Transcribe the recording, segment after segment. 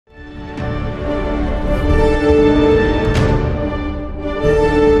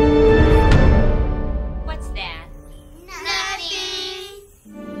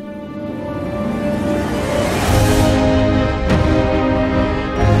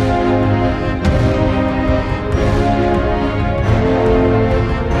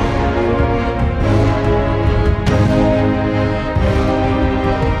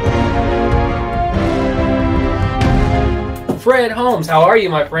Holmes. How are you,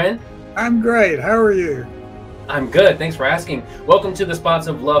 my friend? I'm great. How are you? I'm good. Thanks for asking. Welcome to the Spots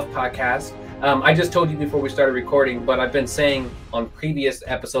of Love podcast. I just told you before we started recording, but I've been saying on previous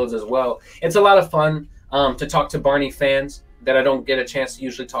episodes as well, it's a lot of fun to talk to Barney fans that I don't get a chance to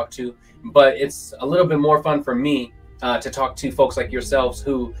usually talk to, but it's a little bit more fun for me to talk to folks like yourselves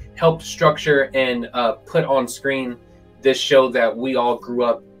who helped structure and put on screen this show that we all grew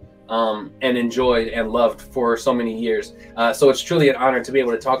up and enjoyed and loved for so many years. So it's truly an honor to be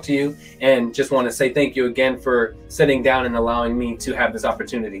able to talk to you, and just want to say thank you again for sitting down and allowing me to have this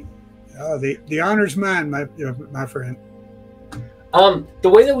opportunity. Oh, the honor's mine, my friend. The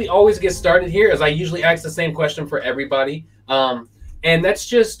way that we always get started here is I usually ask the same question for everybody. And that's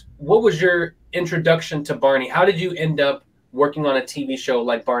just, what was your introduction to Barney? How did you end up working on a TV show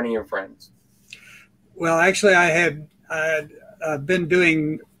like Barney and Friends? Well, actually, I had been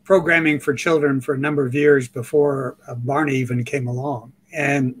doing programming for children for a number of years before Barney even came along.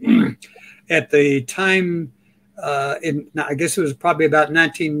 And at the time, I guess it was probably about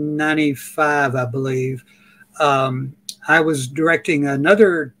 1995, I believe, I was directing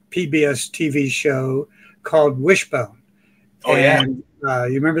another PBS TV show called Wishbone. Oh, and, yeah.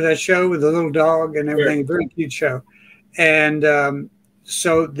 You remember that show with the little dog and everything? Sure. Very cute show. And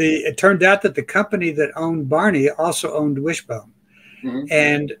so it turned out that the company that owned Barney also owned Wishbone. Mm-hmm.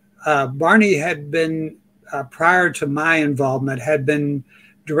 And Barney had been, prior to my involvement, had been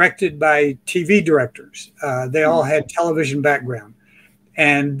directed by TV directors. They all had television background.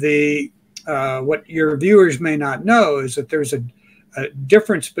 And what your viewers may not know is that there's a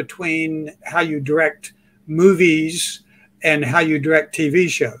difference between how you direct movies and how you direct TV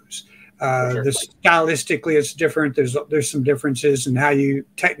shows. Sure. Stylistically, it's different. There's some differences in how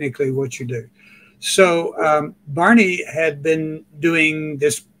technically what you do. So Barney had been doing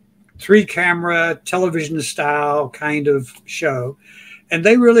this 3-camera television style kind of show, and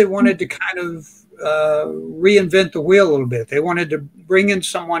they really wanted to kind of reinvent the wheel a little bit. They wanted to bring in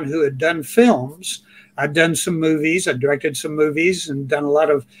someone who had done films. I'd done some movies. I directed some movies and done a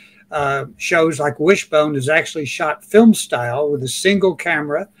lot of shows. Like Wishbone is actually shot film style with a single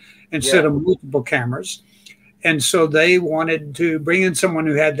camera instead of multiple cameras. And so they wanted to bring in someone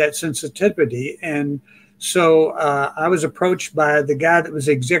who had that sensitivity. And so I was approached by the guy that was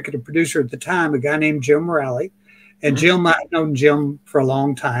the executive producer at the time, a guy named Jim Morale. And Jim, I've known Jim for a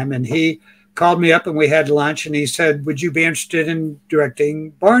long time. And he called me up and we had lunch, and he said, would you be interested in directing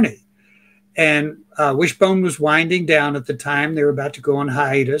Barney? And Wishbone was winding down at the time. They were about to go on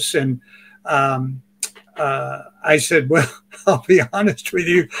hiatus. And I said, well, I'll be honest with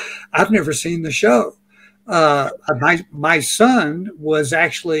you, I've never seen the show. My son was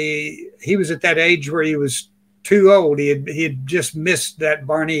actually, he was at that age where he was too old. He had just missed that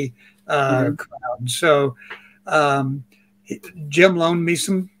Barney crowd. So Jim loaned me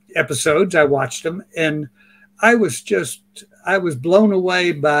some episodes. I watched them, and I was blown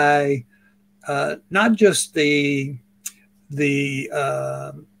away by not just the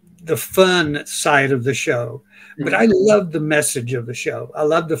fun side of the show, but I loved the message of the show. I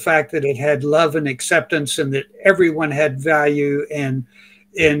loved the fact that it had love and acceptance, and that everyone had value. And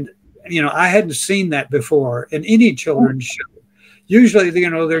you know, I hadn't seen that before in any children's show. Usually, you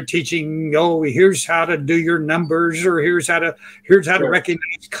know, they're teaching, oh, here's how to do your numbers, or here's how to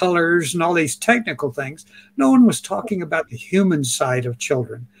recognize colors and all these technical things. No one was talking about the human side of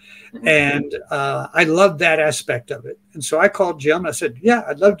children. And I loved that aspect of it. And so I called Jim. I said, yeah,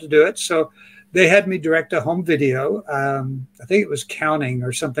 I'd love to do it. So they had me direct a home video. I think it was Counting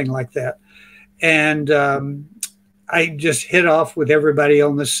or something like that. And I just hit off with everybody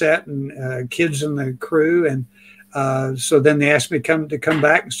on the set and kids in the crew. And so then they asked me to come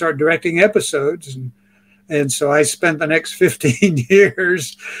back and start directing episodes. And so I spent the next 15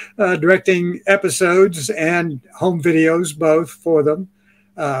 years directing episodes and home videos, both for them.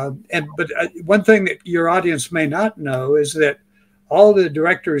 But one thing that your audience may not know is that all the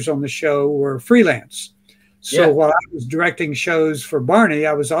directors on the show were freelance. So while I was directing shows for Barney,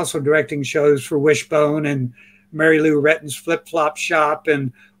 I was also directing shows for Wishbone and Mary Lou Retton's Flip Flop Shop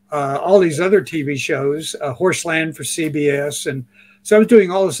and all these other TV shows, Horseland for CBS. And so I was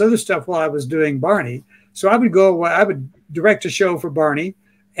doing all this other stuff while I was doing Barney. So I would direct a show for Barney,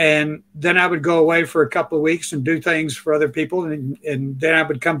 and then I would go away for a couple of weeks and do things for other people. And then I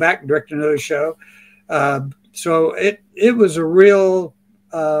would come back and direct another show. So it was a real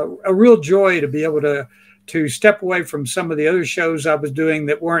joy to be able to step away from some of the other shows I was doing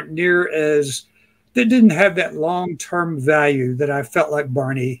that weren't that didn't have that long-term value that I felt like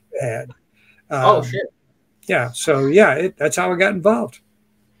Barney had. Oh, shit. Yeah. So yeah, that's how I got involved.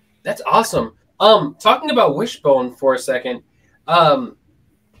 That's awesome. Talking about Wishbone for a second,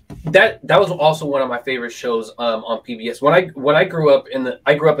 That was also one of my favorite shows on PBS. When I grew up in the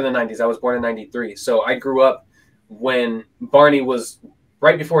 90s. I was born in 93. So I grew up when Barney was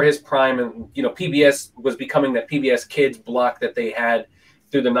right before his prime, and PBS was becoming that PBS Kids block that they had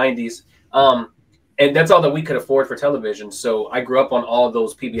through the 90s. And that's all that we could afford for television. So I grew up on all of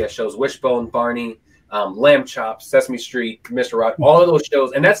those PBS shows: Wishbone, Barney, Lamb Chop, Sesame Street, Mr. Rod, all of those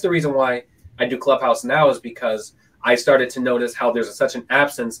shows. And that's the reason why I do Clubhouse now, is because I started to notice how there's such an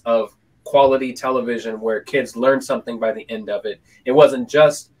absence of quality television where kids learn something by the end of it. It wasn't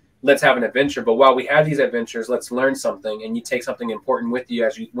just let's have an adventure, but while we have these adventures, let's learn something, and you take something important with you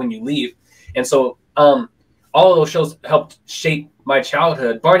when you leave. And so all of those shows helped shape my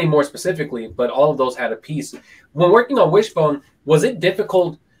childhood, Barney more specifically, but all of those had a piece. When working on Wishbone, was it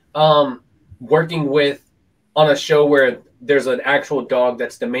difficult working on a show where there's an actual dog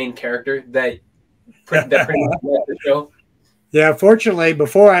that's the main character that pretty much led the show? Yeah, fortunately,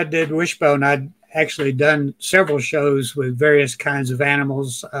 before I did Wishbone, I'd actually done several shows with various kinds of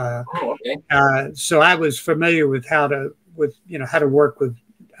animals. So I was familiar with how to work with,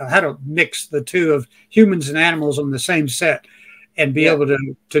 how to mix the two of humans and animals on the same set and be able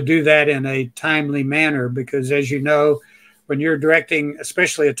to do that in a timely manner. Because as you know, when you're directing,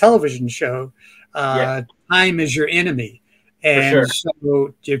 especially a television show, time is your enemy. And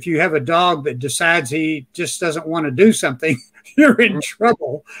so if you have a dog that decides he just doesn't want to do something, you're in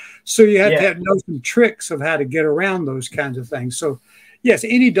trouble. So you have to know some tricks of how to get around those kinds of things. So yes,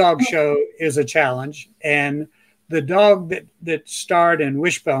 any dog show is a challenge. And the dog that starred in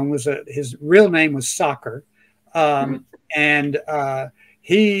Wishbone his real name was Soccer. And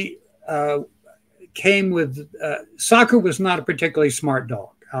he came with, Soccer was not a particularly smart dog.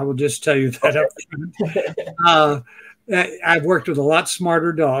 I will just tell you that up front. I've worked with a lot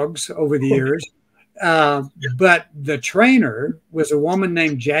smarter dogs over the years. But the trainer was a woman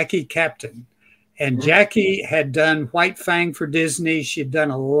named Jackie Captain. And Jackie had done White Fang for Disney. She'd done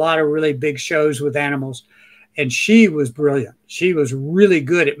a lot of really big shows with animals. And she was brilliant. She was really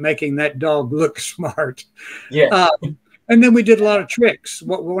good at making that dog look smart. And then we did a lot of tricks.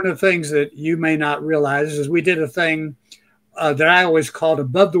 One of the things that you may not realize is we did a thing that I always called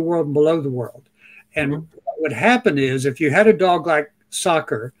above the world and below the world. And what would happen is if you had a dog like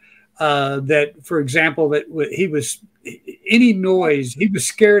Soccer, that, for example, that he was any noise, he was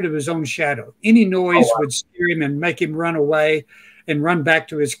scared of his own shadow. Any noise would scare him and make him run away and run back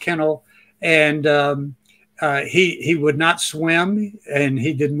to his kennel. And he would not swim, and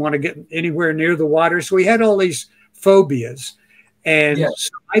he didn't want to get anywhere near the water. So he had all these phobias. And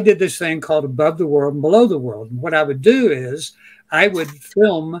so I did this thing called Above the World and Below the World. And what I would do is I would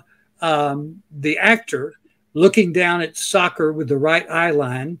film the actor looking down at Soccer with the right eye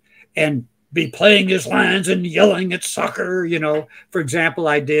line and be playing his lines and yelling at Soccer. For example,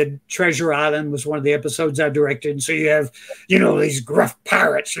 I did Treasure Island was one of the episodes I directed. And so you have, these gruff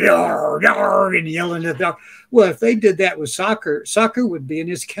pirates yar, yar, and yelling at the dog. Well, if they did that with Soccer, Soccer would be in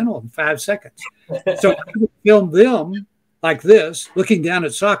his kennel in 5 seconds. So I would film them like this, looking down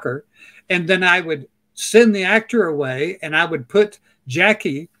at Soccer, and then I would send the actor away, and I would put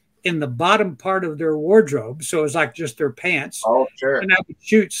Jackie in the bottom part of their wardrobe, so it was like just their pants. And I would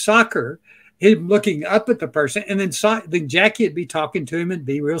shoot Soccer, him looking up at the person, and then Jackie would be talking to him and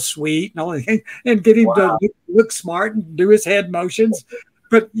be real sweet and all that, and get him to look smart and do his head motions.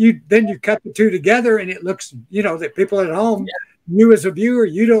 But then you cut the two together, and it looks, that people at home, you as a viewer,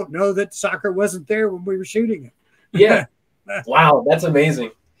 you don't know that Soccer wasn't there when we were shooting it. Wow, that's amazing.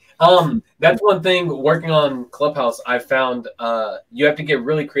 That's one thing working on Clubhouse. I found you have to get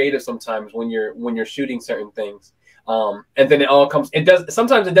really creative sometimes when you're shooting certain things, and then it all comes.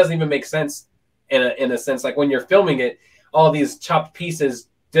 Sometimes it doesn't even make sense in a sense. Like when you're filming it, all these chopped pieces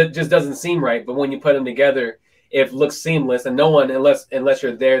just doesn't seem right. But when you put them together, it looks seamless, and no one, unless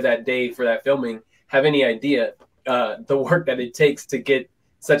you're there that day for that filming, have any idea the work that it takes to get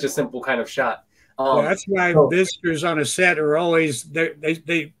such a simple kind of shot. That's why visitors on a set are always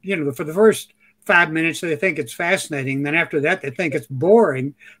they for the first 5 minutes they think it's fascinating. Then after that they think it's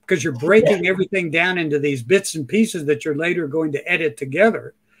boring because you're breaking everything down into these bits and pieces that you're later going to edit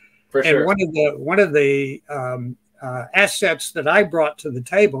together. And one of the assets that I brought to the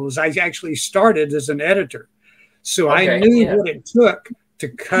table is I actually started as an editor, so I knew what it took to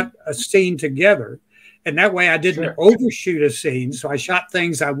cut a scene together. And that way I didn't overshoot a scene. So I shot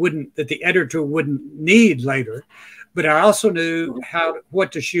things that the editor wouldn't need later. But I also knew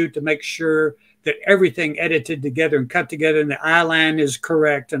what to shoot to make sure that everything edited together and cut together and the eye line is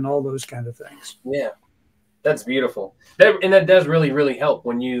correct and all those kind of things. Yeah, that's beautiful. And that does really, really help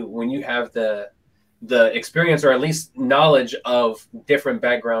when you have the the experience or at least knowledge of different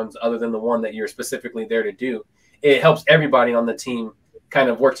backgrounds other than the one that you're specifically there to do. It helps everybody on the team kind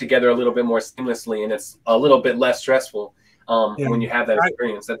of work together a little bit more seamlessly, and it's a little bit less stressful when you have that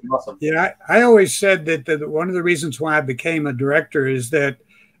experience. That's awesome. Yeah, I always said that one of the reasons why I became a director is that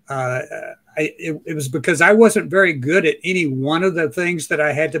it was because I wasn't very good at any one of the things that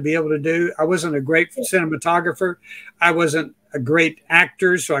I had to be able to do. I wasn't a great cinematographer. I wasn't a great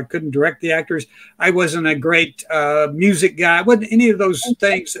actor, so I couldn't direct the actors. I wasn't a great music guy. I wasn't any of those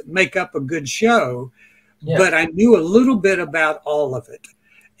things that make up a good show, but I knew a little bit about all of it.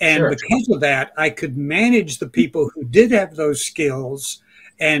 And because of that, I could manage the people who did have those skills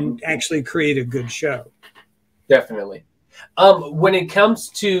and actually create a good show. Definitely. When it comes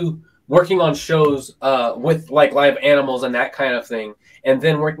to working on shows with like live animals and that kind of thing, and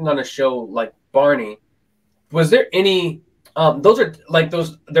then working on a show like Barney, was there any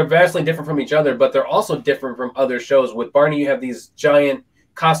they're vastly different from each other, but they're also different from other shows. With Barney, you have these giant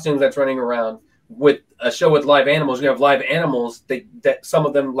costumes that's running around. With a show with live animals, you have live animals that some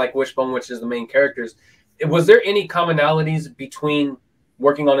of them, like Wishbone, which is the main characters. Was there any commonalities between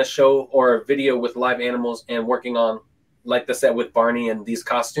working on a show or a video with live animals and working on like the set with Barney and these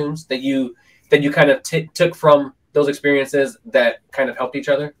costumes that you kind of took from those experiences that kind of helped each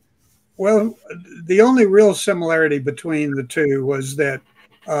other? Well, the only real similarity between the two was that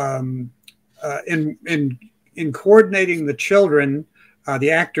in coordinating the children,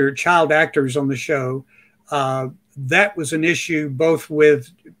 the child actors on the show, that was an issue both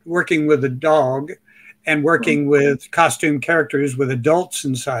with working with a dog and working with costume characters with adults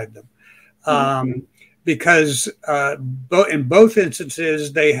inside them. Because in both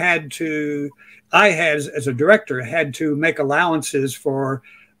instances, I as a director, had to make allowances for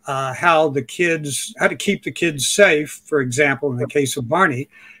how to keep the kids safe, for example, in the case of Barney,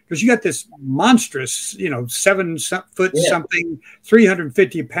 because you got this monstrous, 7 foot something,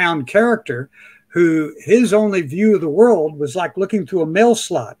 350-pound character who his only view of the world was like looking through a mail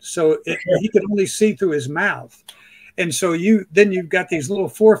slot. So he could only see through his mouth. And so you've got these little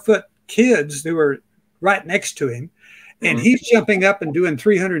 4-foot kids who are right next to him. And he's jumping up and doing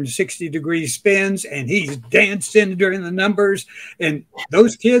 360-degree spins, and he's dancing during the numbers. And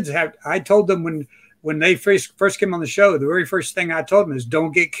those kids I told them when they first came on the show, the very first thing I told them is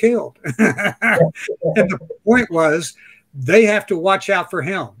don't get killed. And the point was they have to watch out for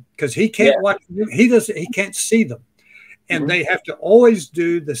him because he can't watch. He can't see them. And they have to always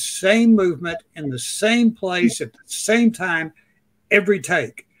do the same movement in the same place at the same time every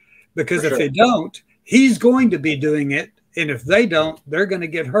take. Because if they don't, he's going to be doing it, and if they don't, they're going to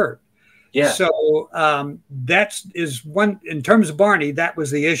get hurt. Yeah. So that is one. In terms of Barney, that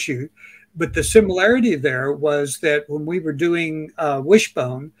was the issue. But the similarity there was that when we were doing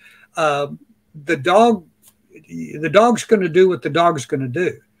Wishbone, the dog's going to do what the dog's going to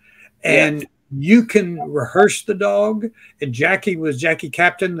do, and you can rehearse the dog. And Jackie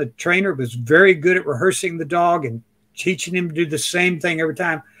Captain, the trainer, was very good at rehearsing the dog and teaching him to do the same thing every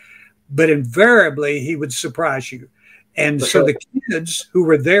time. But invariably, he would surprise you. And so the kids who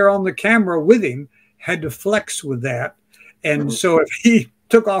were there on the camera with him had to flex with that. And so if he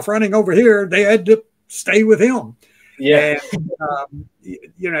took off running over here, they had to stay with him. Yeah. And,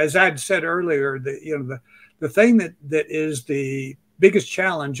 as I'd said earlier, the thing that is the biggest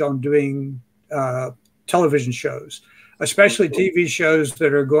challenge on doing television shows, especially TV shows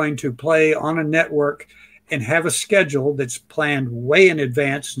that are going to play on a network and have a schedule that's planned way in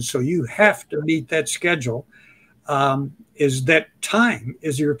advance, and so you have to meet that schedule, is that time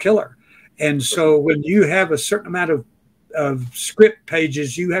is your killer. And so when you have a certain amount of script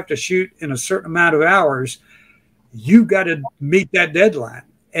pages you have to shoot in a certain amount of hours, you've got to meet that deadline.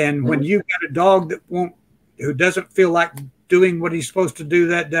 And when you've got a dog who doesn't feel like doing what he's supposed to do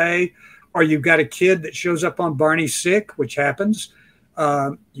that day, or you've got a kid that shows up on Barney sick, which happens,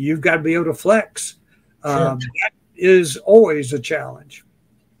 you've got to be able to flex. That is always a challenge.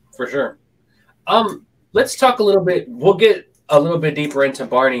 For sure. Let's talk a little bit. We'll get a little bit deeper into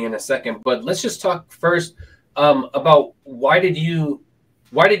Barney in a second, but let's just talk first about why did you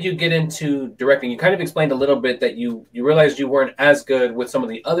get into directing? You kind of explained a little bit that you realized you weren't as good with some of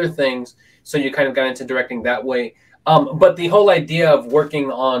the other things, so you kind of got into directing that way. But the whole idea of working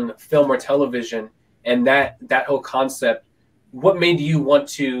on film or television and that whole concept, what made you want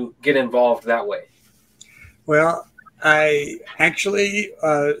to get involved that way? Well, I actually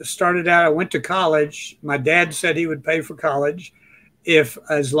started out, I went to college. My dad said he would pay for college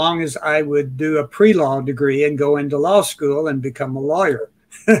as long as I would do a pre-law degree and go into law school and become a lawyer.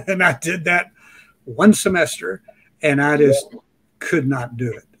 And I did that one semester, and I just could not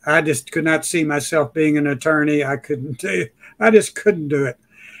do it. I just could not see myself being an attorney. I couldn't do it. I just couldn't do it.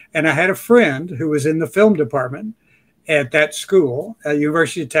 And I had a friend who was in the film department at that school,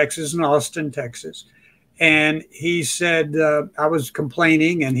 University of Texas in Austin, Texas. And he said, I was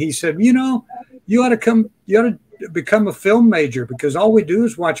complaining, and he said, you know, you ought to become a film major, because all we do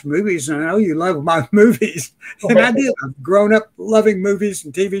is watch movies, and I know you love my movies. And I did. I've grown up loving movies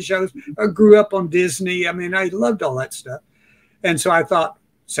and TV shows. I grew up on Disney. I mean, I loved all that stuff. And so I thought,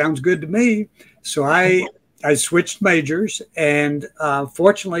 sounds good to me. So I switched majors, and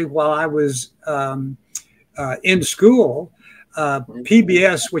fortunately, while I was in school,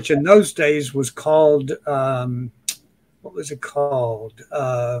 PBS, which in those days was called, what was it called?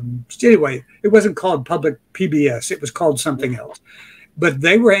 Anyway, it wasn't called Public PBS. It was called something else. But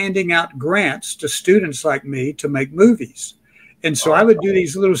they were handing out grants to students like me to make movies. And so I would do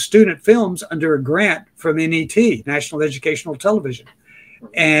these little student films under a grant from NET, National Educational Television.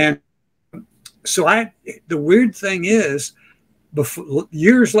 And so the weird thing is,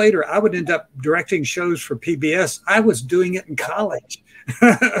 years later, I would end up directing shows for PBS. I was doing it in college.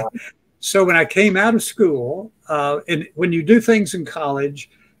 So when I came out of school, and when you do things in college,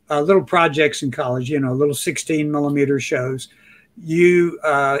 little projects in college, you know, little 16 millimeter shows, you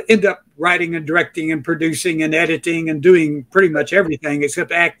end up writing and directing and producing and editing and doing pretty much everything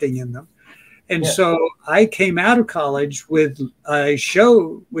except acting in them. And so I came out of college with a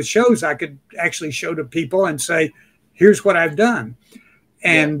show, with shows I could actually show to people and say, here's what I've done.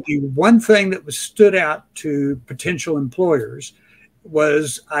 And the one thing that was stood out to potential employers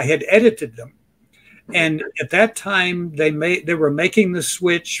was I had edited them. And at that time, they were making the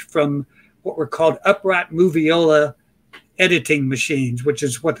switch from what were called upright moviola editing machines, which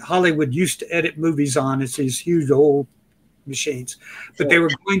is what Hollywood used to edit movies on. It's these huge old machines, but they were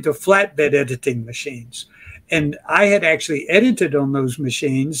going to flatbed editing machines. And I had actually edited on those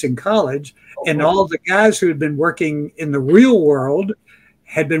machines in college, and all the guys who had been working in the real world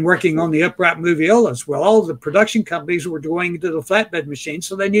had been working on the upright moviolas. Well, all the production companies were going to the flatbed machines,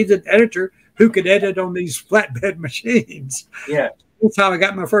 so they needed an editor who could edit on these flatbed machines. Yeah, that's how I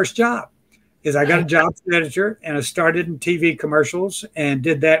got my first job. Is I got a job as an editor, and I started in TV commercials and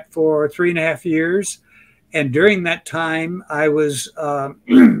did that for 3.5 years. And during that time, I was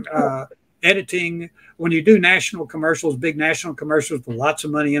editing. When you do national commercials, big national commercials with lots of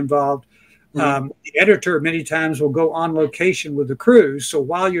money involved, the editor many times will go on location with the crews. So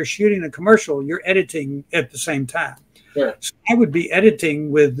while you're shooting a commercial, you're editing at the same time. Yeah. So I would be editing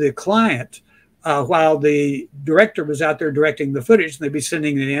with the client while the director was out there directing the footage, and they'd be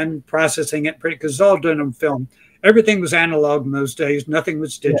sending it in, processing it, because it's all done on film. Everything was analog in those days. Nothing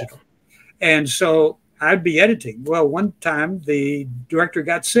was digital. Yeah. And so I'd be editing. Well, one time the director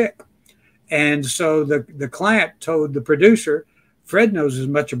got sick. And so the client told the producer, Fred knows as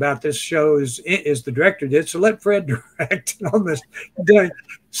much about this show as the director did, so let Fred direct on this day.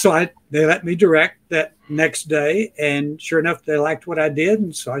 So they let me direct that next day, and sure enough, they liked what I did,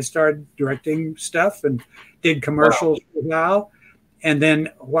 and so I started directing stuff and did commercials for a while. And then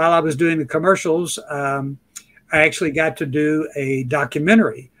while I was doing the commercials, I actually got to do a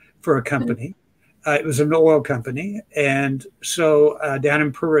documentary for a company. It was an oil company, and so down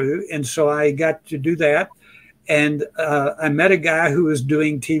in Peru, and so I got to do that. And I met a guy who was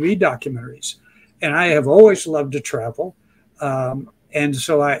doing TV documentaries, and I have always loved to travel. And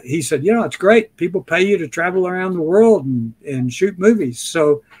so he said, you know, it's great. People pay you to travel around the world and shoot movies.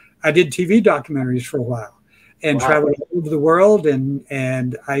 So I did TV documentaries for a while and traveled all over the world.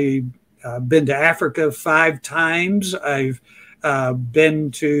 And I've been to Africa 5 times. I've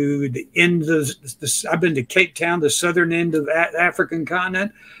been to the end of I've been to Cape Town, the southern end of the African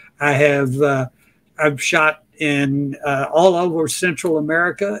continent. I've shot in all over Central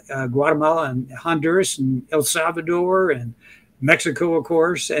America, Guatemala and Honduras and El Salvador and Mexico, of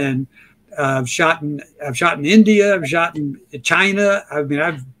course. And I've shot in India. I've shot in China. I mean,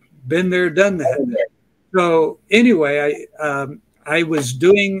 I've been there, done that. So anyway, I was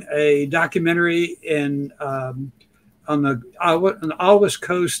doing a documentary on the Awas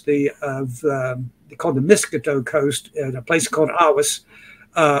coast called the Misquito coast, at a place called Awas.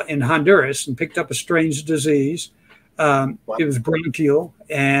 In Honduras, and picked up a strange disease. It was bronchial.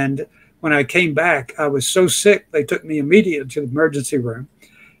 And when I came back, I was so sick, they took me immediately to the emergency room.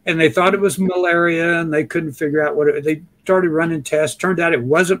 And they thought it was malaria, and they couldn't figure out they started running tests. Turned out it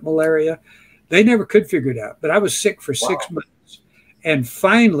wasn't malaria. They never could figure it out. But I was sick for 6 months. And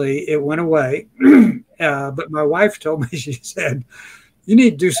finally, it went away. But my wife told me, she said, you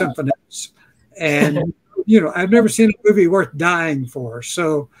need to do something else. And you know, I've never seen a movie worth dying for.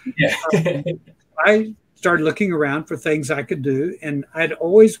 So I started looking around for things I could do. And I'd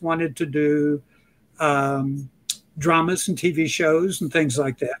always wanted to do dramas and TV shows and things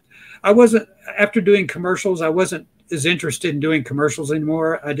like that. I wasn't, after doing commercials, I wasn't as interested in doing commercials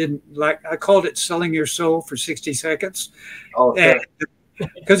anymore. I called it selling your soul for 60 seconds. Oh, sure.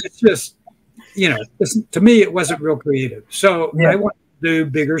 Because it's just, to me, it wasn't real creative. So I wanted to do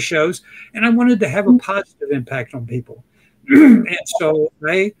bigger shows, and I wanted to have a positive impact on people. And so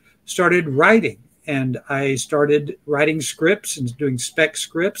I started writing, and I started writing scripts and doing spec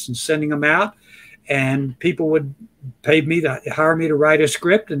scripts and sending them out. And people would pay me to hire me to write a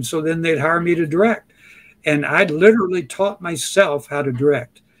script. And so then they'd hire me to direct. And I literally taught myself how to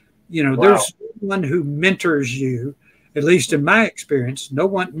direct. There's one who mentors you, at least in my experience.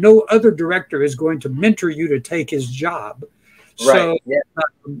 No other director is going to mentor you to take his job. Right.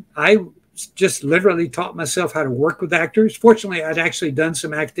 So I just literally taught myself how to work with actors. Fortunately, I'd actually done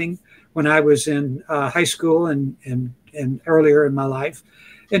some acting when I was in high school and earlier in my life.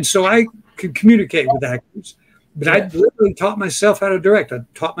 And so I could communicate with actors. But I literally taught myself how to direct. I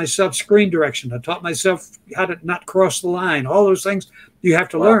taught myself screen direction. I taught myself how to not cross the line. All those things you have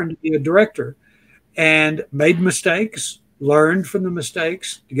to learn to be a director. And made mistakes, learned from the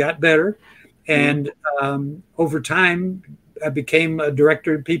mistakes, got better. And over time, I became a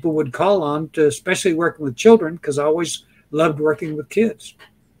director people would call on to, especially working with children, because I always loved working with kids.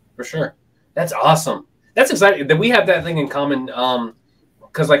 For sure. That's awesome. That's exciting that we have that thing in common.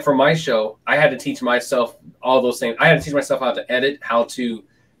 Because like for my show, I had to teach myself all those things. I had to teach myself how to edit, how to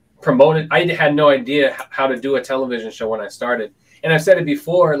promote it. I had no idea how to do a television show when I started. And I've said it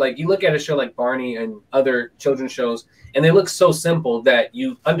before, like you look at a show like Barney and other children's shows, and they look so simple that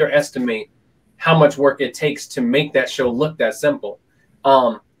you underestimate how much work it takes to make that show look that simple.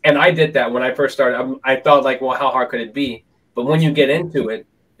 And I did that when I first started. I thought like, well, how hard could it be? But when you get into it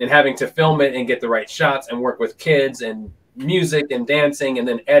and having to film it and get the right shots and work with kids and music and dancing and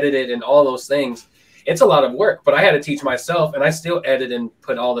then edit it and all those things, it's a lot of work. But I had to teach myself, and I still edit and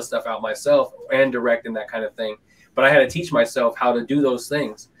put all the stuff out myself and direct and that kind of thing. But I had to teach myself how to do those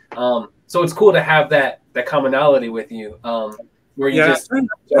things. So it's cool to have that commonality with you, where you just.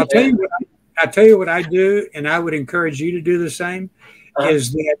 I'll tell you what I do, and I would encourage you to do the same.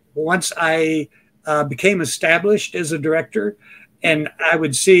 Is that once I became established as a director, and I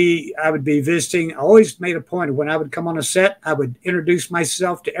would be visiting. I always made a point of when I would come on a set, I would introduce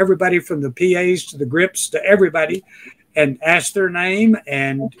myself to everybody from the PAs to the grips to everybody, and ask their name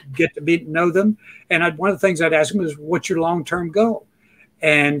and get to know them. And one of the things I'd ask them is, what's your long-term goal?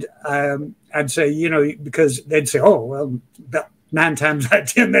 And I'd say, because they'd say, oh, well, about 9 times out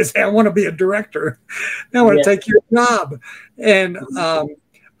of 10, they say, I want to be a director. I want to take your job. And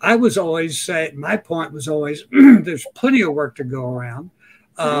I was always saying, my point was always, there's plenty of work to go around.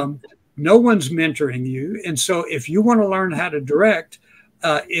 No one's mentoring you. And so if you want to learn how to direct,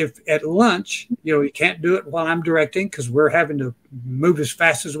 if at lunch, you can't do it while I'm directing because we're having to move as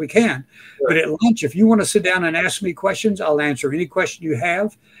fast as we can. Sure. But at lunch, if you want to sit down and ask me questions, I'll answer any question you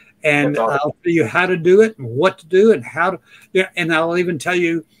have. And I'll tell you how to do it and what to do and how to, and I'll even tell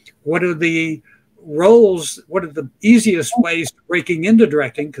you what are the roles, what are the easiest ways to breaking into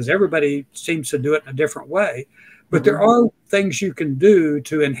directing, because everybody seems to do it in a different way. But there are things you can do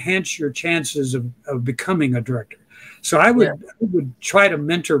to enhance your chances of becoming a director. So I would try to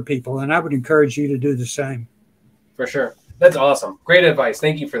mentor people, and I would encourage you to do the same. For sure. That's awesome. Great advice.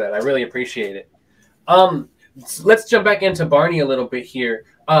 Thank you for that. I really appreciate it. Let's jump back into Barney a little bit here.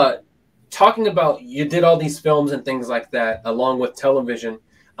 Talking about, you did all these films and things like that along with television,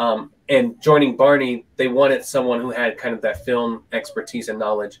 and joining Barney, they wanted someone who had kind of that film expertise and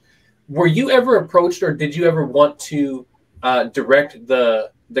knowledge. Were you ever approached, or did you ever want to direct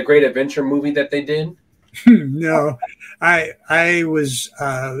the Great Adventure movie that they did? No, I was,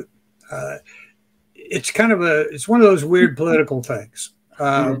 it's one of those weird political things.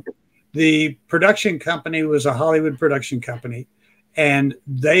 The production company was a Hollywood production company, and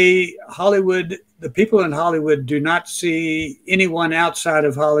the people in Hollywood do not see anyone outside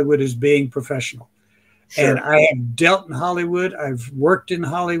of Hollywood as being professional. Sure. And I have dealt in Hollywood. I've worked in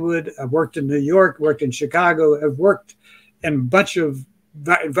Hollywood. I've worked in New York, worked in Chicago. I've worked in a bunch of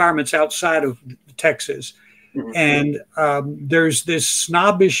environments outside of Texas. And there's this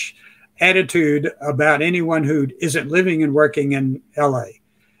snobbish attitude about anyone who isn't living and working in LA.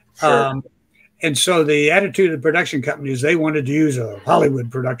 Sure. And so the attitude of the production company is they wanted to use a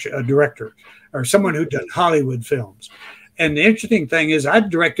Hollywood a director or someone who did Hollywood films. And the interesting thing is I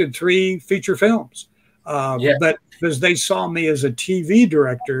directed 3 feature films. But because they saw me as a TV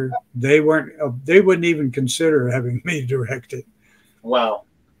director, they wouldn't even consider having me direct it. Wow.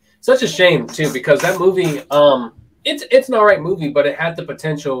 Such a shame too, because that movie, it's an all right movie, but it had the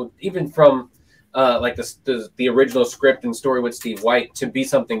potential, even from like the original script and story with Steve White, to be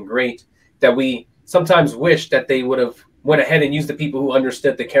something great that we sometimes wish that they would have went ahead and used the people who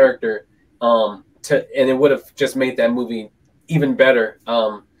understood the character, and it would have just made that movie even better.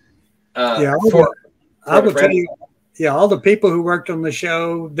 Yeah, I will tell you, yeah, all the people who worked on the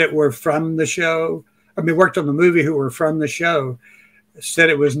show that were from the show, I mean, worked on the movie who were from the show, said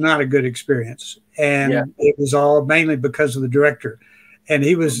it was not a good experience. And it was all mainly because of the director. And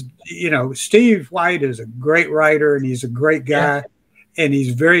he was, you know, Steve White is a great writer and he's a great guy and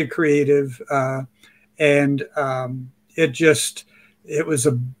he's very creative. It was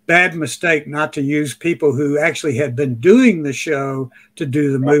a bad mistake not to use people who actually had been doing the show to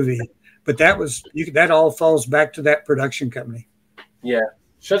do the movie. But that all falls back to that production company. Yeah,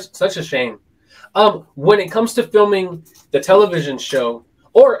 such a shame. When it comes to filming the television show,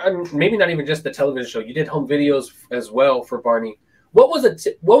 or maybe not even just the television show, you did home videos as well for Barney. What was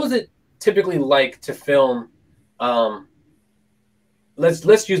it typically like to film?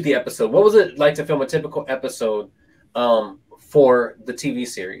 Let's use the episode. What was it like to film a typical episode for the TV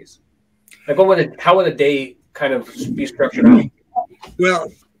series? Like, how would a day kind of be structured out?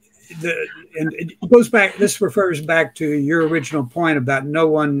 Well, and it goes back, this refers back to your original point about no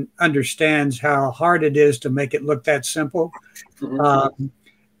one understands how hard it is to make it look that simple.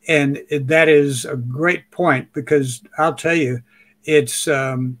 And that is a great point, because I'll tell you, it's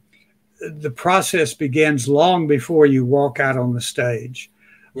the process begins long before you walk out on the stage.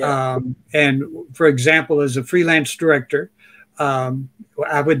 And for example, as a freelance director,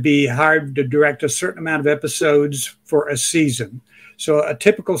 I would be hired to direct a certain amount of episodes for a season. So a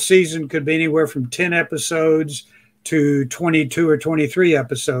typical season could be anywhere from 10 episodes to 22 or 23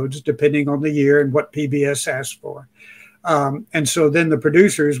 episodes, depending on the year and what PBS asks for. And so then the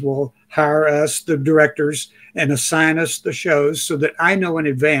producers will hire us, the directors, and assign us the shows so that I know in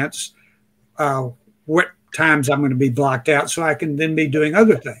advance what times I'm going to be blocked out, so I can then be doing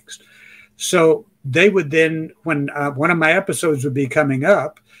other things. So they would then, when one of my episodes would be coming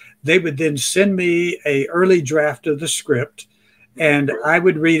up, they would then send me an early draft of the script, and I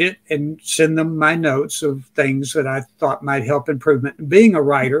would read it and send them my notes of things that I thought might help improvement. Being a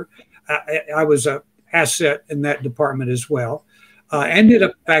writer, I was an asset in that department as well. Ended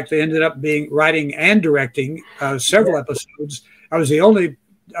up writing and directing several episodes. I was the only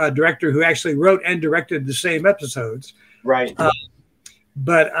director who actually wrote and directed the same episodes. Right.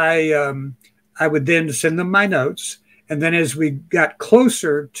 But I would then send them my notes, and then as we got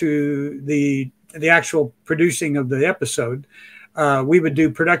closer to the actual producing of the episode, we would do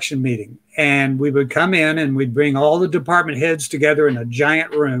production meeting, and we would come in and we'd bring all the department heads together in a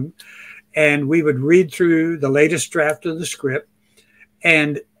giant room, and we would read through the latest draft of the script.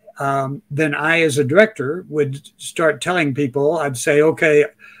 And then I, as a director, would start telling people, I'd say, okay,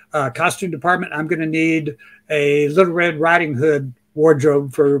 costume department, I'm going to need a Little Red Riding Hood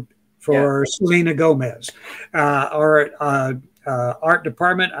wardrobe for Selena Gomez. Art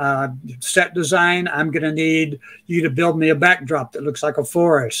department, set design, I'm going to need you to build me a backdrop that looks like a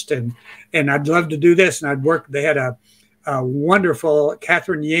forest. And I'd love to do this. And I'd work, they had a wonderful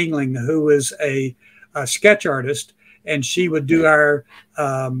Catherine Yingling, who was a sketch artist, and she would do our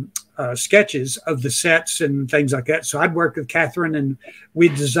sketches of the sets and things like that. So I'd work with Catherine, and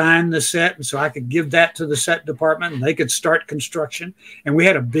we'd design the set, and so I could give that to the set department, and they could start construction. And we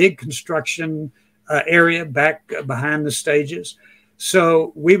had a big construction area back behind the stages.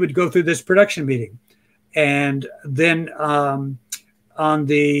 So we would go through this production meeting. And then on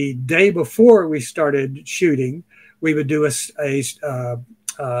the day before we started shooting, we would do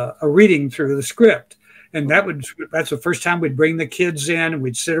a reading through the script. And that's the first time we'd bring the kids in, and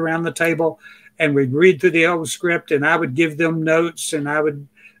we'd sit around the table and we'd read through the old script, and I would give them notes, and I would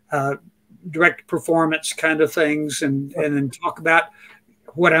direct performance kind of things, and then talk about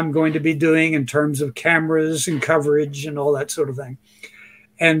what I'm going to be doing in terms of cameras and coverage and all that sort of thing.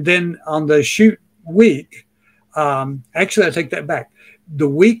 And then on the shoot week, actually, I take that back. The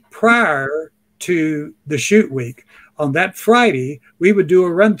week prior to the shoot week, on that Friday, we would do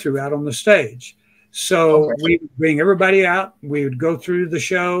a run through out on the stage. So we would bring everybody out. We would go through the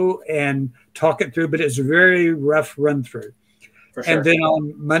show and talk it through, but it's a very rough run through. Sure. And then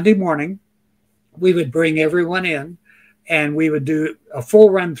on Monday morning, we would bring everyone in, and we would do a full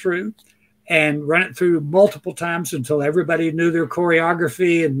run through and run it through multiple times until everybody knew their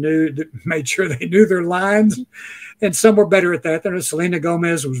choreography and made sure they knew their lines. And some were better at that than Selena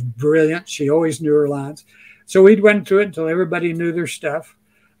Gomez was brilliant. She always knew her lines. So we'd run through it until everybody knew their stuff.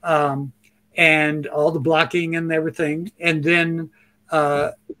 And all the blocking and everything. And then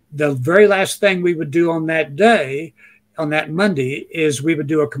the very last thing we would do on that day, on that Monday, is we would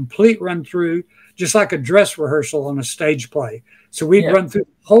do a complete run through, just like a dress rehearsal on a stage play. So we'd run through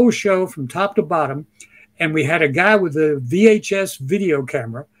the whole show from top to bottom. And we had a guy with a VHS video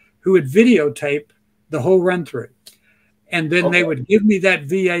camera who would videotape the whole run through. And then they would give me that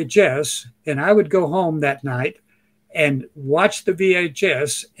VHS, and I would go home that night and watch the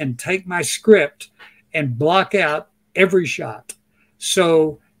VHS and take my script and block out every shot.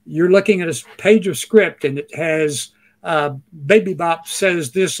 So you're looking at a page of script, and it has Baby Bop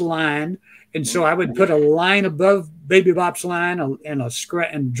says this line. And so I would put a line above Baby Bop's line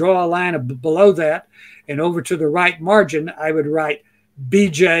and draw a line below that. And over to the right margin, I would write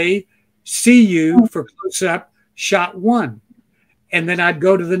BJ, see you for close up, shot 1. And then I'd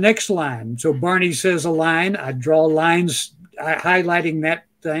go to the next line. So Barney says a line. I'd draw lines highlighting that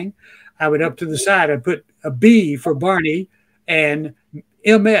thing. I would up to the side. I'd put a B for Barney and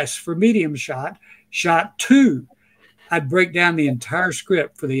MS for medium shot, shot 2. I'd break down the entire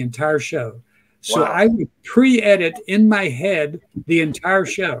script for the entire show. So I would pre-edit in my head the entire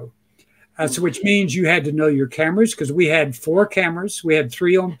show. So which means you had to know your cameras, because we had 4 cameras. We had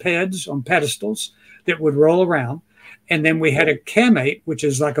 3 on pedestals that would roll around. And then we had a Cam8, which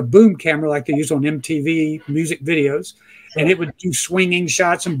is like a boom camera like they use on MTV music videos. And it would do swinging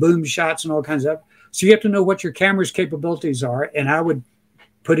shots and boom shots and all kinds of stuff. So you have to know what your camera's capabilities are. And I would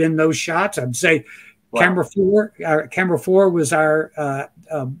put in those shots. I'd say camera 4 was our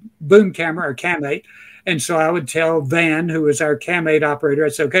boom camera, or Cam8. And so I would tell Van, who was our Cam8 operator,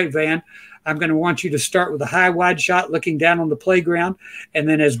 I'd say, okay, Van, I'm going to want you to start with a high wide shot looking down on the playground. And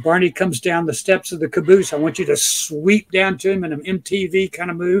then as Barney comes down the steps of the caboose, I want you to sweep down to him in an MTV kind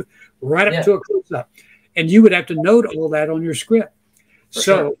of move, right up to a close-up. And you would have to note all that on your script.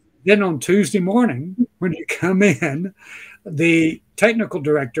 So then on Tuesday morning, when you come in, the technical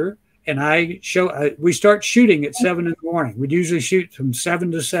director and I we start shooting at 7 in the morning. We'd usually shoot from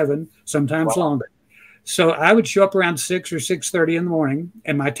 7 to 7, sometimes longer. So I would show up around 6 or 6:30 in the morning,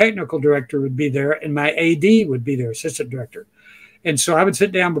 and my technical director would be there, and my AD would be there, assistant director. And so I would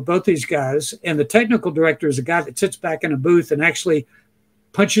sit down with both these guys, and the technical director is a guy that sits back in a booth and actually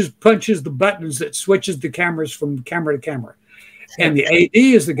punches the buttons that switches the cameras from camera to camera. And the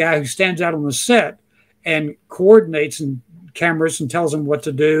AD is the guy who stands out on the set and coordinates and cameras and tells them what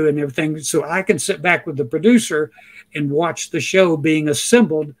to do and everything. So I can sit back with the producer and watch the show being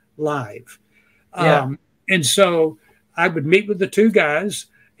assembled live. And so I would meet with the 2 guys,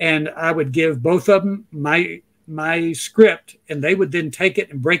 and I would give both of them my script, and they would then take it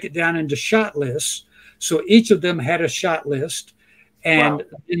and break it down into shot lists. So each of them had a shot list, and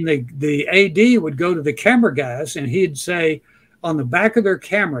then the AD would go to the camera guys, and he'd say on the back of their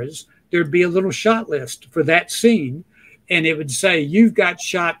cameras, there'd be a little shot list for that scene. And it would say, you've got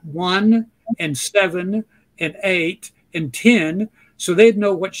shot 1 and 7 and 8 and 10. So they'd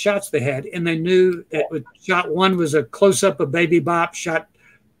know what shots they had. And they knew that shot 1 was a close-up of Baby Bop. Shot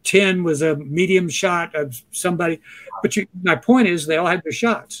 10 was a medium shot of somebody. But my point is, they all had their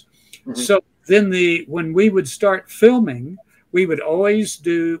shots. So then when we would start filming, we would always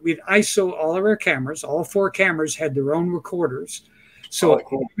we'd ISO all of our cameras. All 4 cameras had their own recorders. So,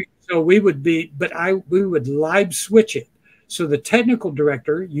 we would we would live switch it. So the technical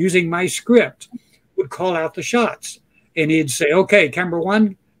director, using my script, would call out the shots. And he'd say, okay, camera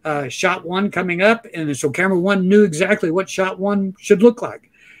 1, shot 1 coming up. And so camera 1 knew exactly what shot 1 should look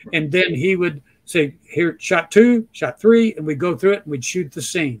like. And then he would say, here, shot 2, shot 3, and we'd go through it and we'd shoot the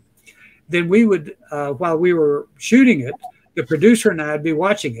scene. Then we would, while we were shooting it, the producer and I would be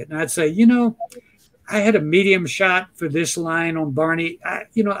watching it. And I'd say, I had a medium shot for this line on Barney.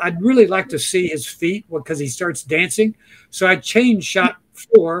 I'd really like to see his feet because he starts dancing. So I changed shot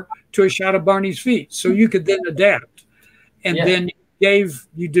 4 to a shot of Barney's feet. So you could then adapt. And then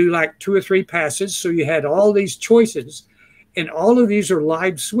you do like 2 or 3 passes. So you had all these choices, and all of these are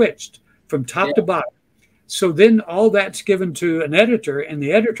live switched from top to bottom. So then all that's given to an editor, and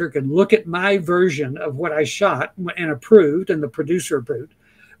the editor can look at my version of what I shot and approved, and the producer approved.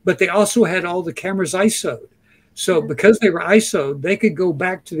 But they also had all the cameras ISO'd. So because they were ISO'd, they could go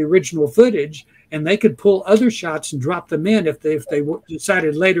back to the original footage, and they could pull other shots and drop them in if they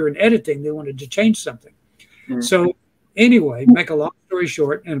decided later in editing they wanted to change something. So anyway, make a long story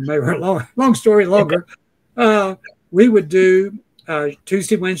short, and make a long story longer, we would do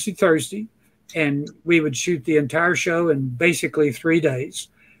Tuesday, Wednesday, Thursday, and we would shoot the entire show in basically 3 days.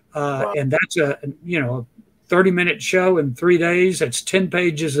 And that's a 30-minute show in 3 days. That's 10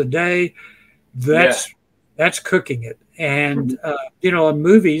 pages a day. That's cooking it. And, in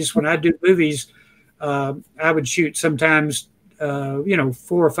movies, when I do movies, I would shoot sometimes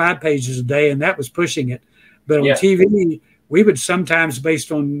 4 or 5 pages a day, and that was pushing it. But on Yeah. TV, we would sometimes,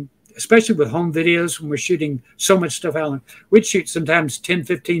 based on, especially with home videos, when we're shooting so much stuff out, we'd shoot sometimes 10,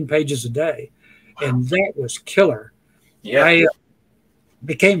 15 pages a day. And that was killer. Yeah. I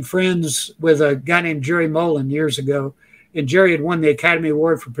became friends with a guy named Jerry Mullen years ago. And Jerry had won the Academy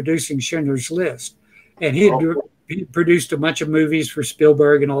Award for producing Schindler's List. And he produced a bunch of movies for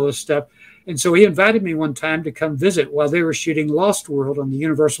Spielberg and all this stuff. And so he invited me one time to come visit while they were shooting Lost World on the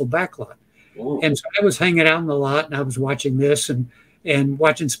Universal backlot. Ooh. And so I was hanging out in the lot, and I was watching this and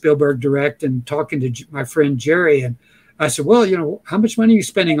watching Spielberg direct and talking to my friend Jerry. And I said, well, how much money are you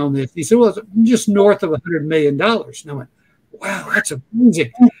spending on this? He said, well, it's just north of $100 million. And I went, wow, that's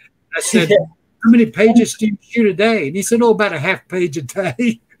amazing. I said, how many pages do you shoot a day? And he said, about a half page a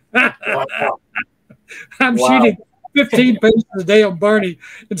day. Wow. I'm shooting 15 pages a day on Barney,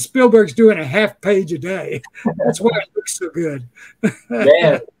 and Spielberg's doing a half page a day. That's why it looks so good.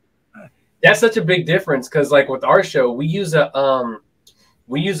 Man, that's such a big difference, because like with our show, we use a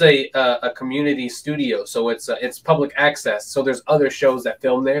community studio, so it's public access. So there's other shows that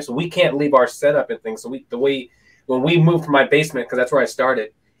film there, so we can't leave our setup and things. So when we moved from my basement, because that's where I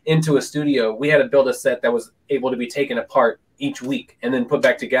started, into a studio, we had to build a set that was able to be taken apart each week and then put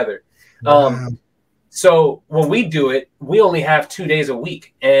back together. Wow. So when we do it, we only have 2 days a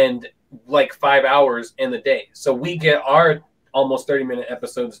week and like 5 hours in the day. So we get our almost 30-minute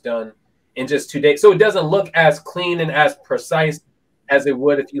episodes done in just 2 days. So it doesn't look as clean and as precise as it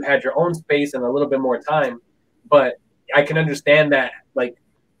would if you had your own space and a little bit more time. But I can understand that, like,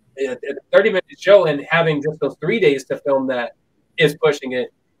 a 30-minute show and having just those 3 days to film that is pushing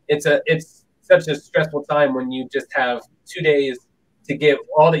it. It's such a stressful time when you just have 2 days to give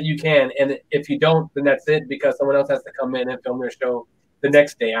all that you can, and if you don't, then that's it, because someone else has to come in and film their show the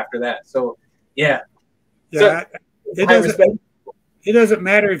next day after that. So it doesn't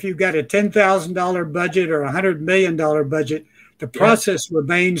matter if you've got a $10,000 budget or $100 million budget. The process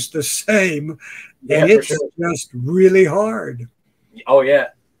remains the same, and it's just really hard. Oh yeah,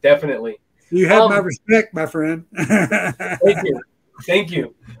 definitely. You have my respect, my friend. Thank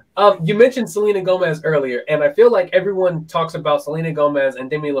you. You mentioned Selena Gomez earlier, and I feel like everyone talks about Selena Gomez and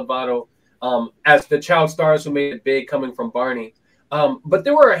Demi Lovato as the child stars who made it big coming from Barney. But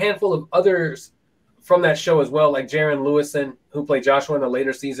there were a handful of others from that show as well, like Jaron Lewison, who played Joshua in the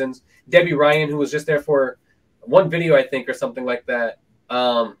later seasons, Debbie Ryan, who was just there for one video, I think, or something like that,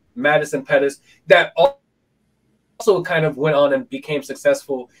 Madison Pettis, that also kind of went on and became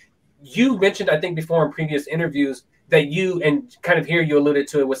successful. You mentioned, I think, before in previous interviews, that you, and kind of here you alluded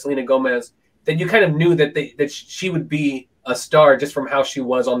to it with Selena Gomez, that you kind of knew that she would be a star just from how she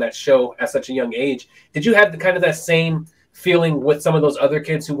was on that show at such a young age. Did you have that same feeling with some of those other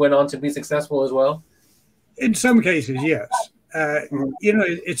kids who went on to be successful as well? In some cases, yes.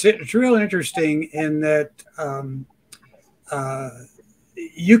 It's real interesting in that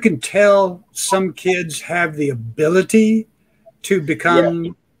you can tell some kids have the ability to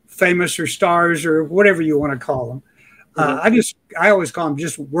become famous or stars or whatever you want to call them. I always call them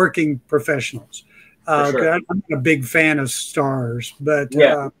just working professionals. Sure. I'm not a big fan of stars, but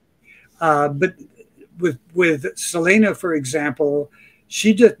with Selena, for example,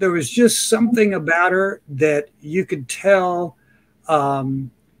 there was just something about her that you could tell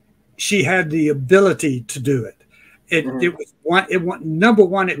she had the ability to do it. Number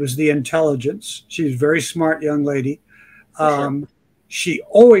one, it was the intelligence. She was a very smart young lady. She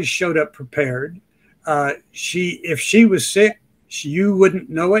always showed up prepared. If she was sick, you wouldn't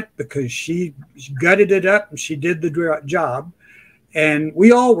know it because she gutted it up and she did the job. And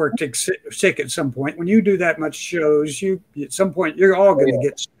we all worked sick at some point. When you do that much shows, at some point you're all going to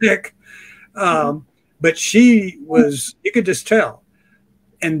get sick. But she was, you could just tell.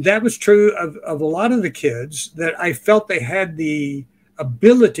 And that was true of a lot of the kids, that I felt they had the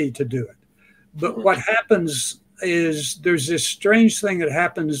ability to do it. But what happens is there's this strange thing that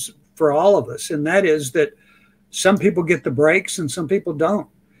happens for all of us, and that is that some people get the breaks and some people don't.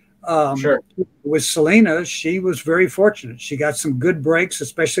 With Selena, she was very fortunate. She got some good breaks,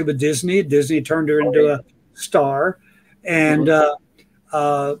 especially with Disney. Disney turned her into a star, and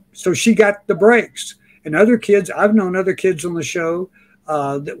so she got the breaks. And other kids, I've known other kids on the show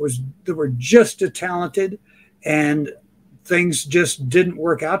that were just as talented, and things just didn't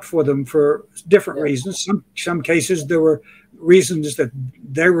work out for them for different reasons. Some cases there were reasons that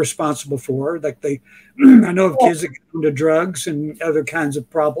they're responsible for, like I know of kids that get into drugs and other kinds of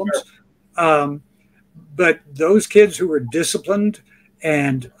problems. But those kids who were disciplined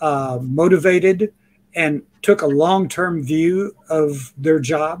and motivated and took a long-term view of their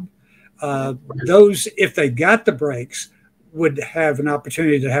job, those, if they got the breaks, would have an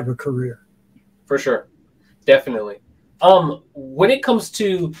opportunity to have a career. For sure. Definitely. When it comes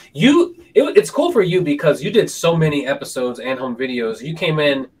to you, it's cool for you because you did so many episodes and home videos. You came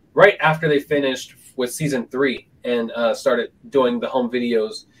in right after they finished with season 3 and started doing the home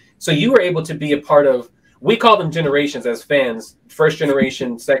videos. So you were able to be a part of, we call them generations as fans, first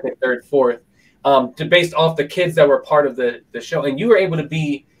generation, second, third, fourth, to based off the kids that were part of the show. And you were able to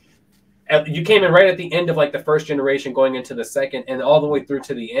be, you came in right at the end of like the first generation going into the second and all the way through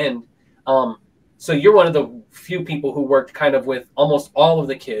to the end. So you're one of the few people who worked kind of with almost all of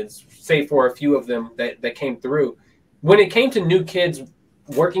the kids, save for a few of them that came through. When it came to new kids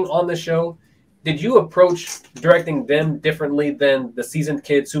working on the show, did you approach directing them differently than the seasoned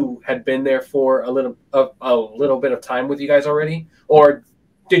kids who had been there for a little bit of time with you guys already? Or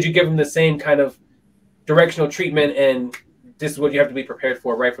did you give them the same kind of directional treatment and this is what you have to be prepared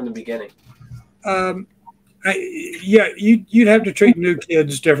for right from the beginning? Yeah, you'd have to treat new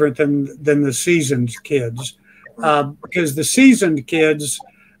kids different than the seasoned kids, because the seasoned kids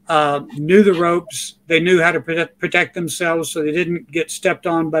knew the ropes. They knew how to protect themselves, so they didn't get stepped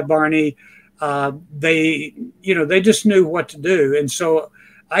on by Barney. They just knew what to do, and so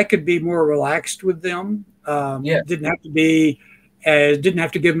I could be more relaxed with them. Didn't have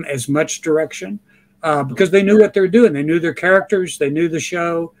to give them as much direction because they knew what they were doing. They knew their characters. They knew the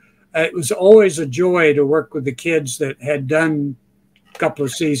show. It was always a joy to work with the kids that had done a couple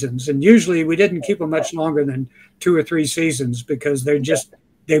of seasons. And usually we didn't keep them much longer than 2 or 3 seasons because they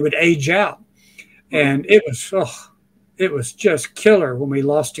would age out. And it was just killer when we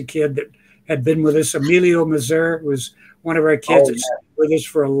lost a kid that had been with us. Emilio Mazer was one of our kids that stayed with us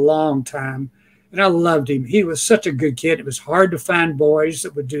for a long time. And I loved him. He was such a good kid. It was hard to find boys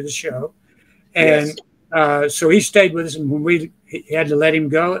that would do the show. And so he stayed with us, and when we had to let him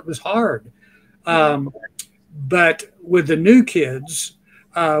go, it was hard. But with the new kids,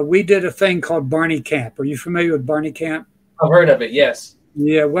 we did a thing called Barney Camp. Are you familiar with Barney Camp? I've heard of it, yes.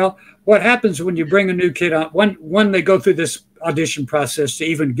 Yeah, well, what happens when you bring a new kid on, one, they go through this audition process to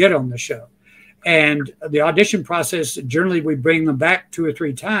even get on the show. And the audition process, generally we bring them back 2 or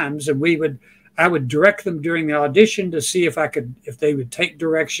 3 times, and I would direct them during the audition to see if they would take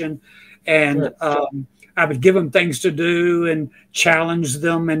direction. And I would give them things to do and challenge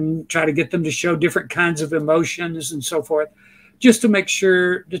them and try to get them to show different kinds of emotions and so forth, just to make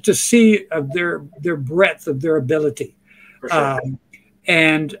sure to see their breadth of their ability. Sure.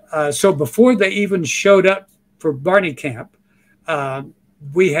 So before they even showed up for Barney Camp,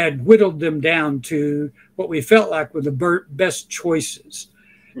 we had whittled them down to what we felt like were the best choices.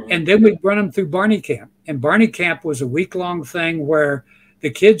 Mm-hmm. And then we'd run them through Barney Camp. And Barney Camp was a week-long thing where the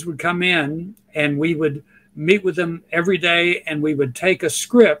kids would come in and we would meet with them every day, and we would take a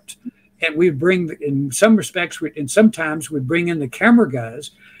script and we'd bring, in some respects, and sometimes we'd bring in the camera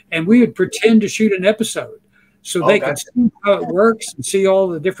guys and we would pretend to shoot an episode so they could see how it works and see all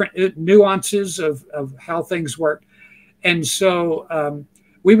the different nuances of how things work. And so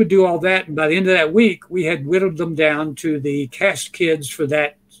we would do all that. And by the end of that week, we had whittled them down to the cast kids for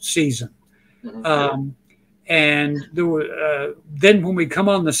that season. Mm-hmm. And there were, then when we come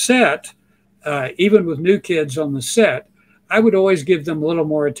on the set, even with new kids on the set, I would always give them a little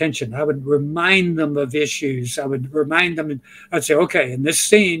more attention. I would remind them of issues. I would remind them, and I'd say, okay, in this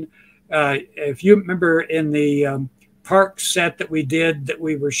scene, if you remember in the park set that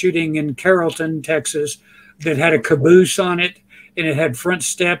we were shooting in Carrollton, Texas, that had a caboose on it, and it had front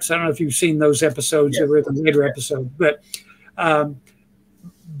steps. I don't know if you've seen those episodes. Yes. They were the later episode, but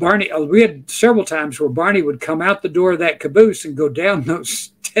Barney, we had several times where Barney would come out the door of that caboose and go down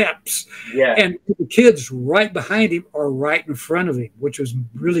those steps. Yeah. And the kids right behind him or right in front of him, which was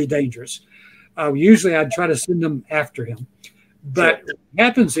really dangerous. Usually I'd try to send them after him. But what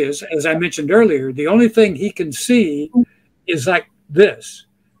happens is, as I mentioned earlier, the only thing he can see is like this.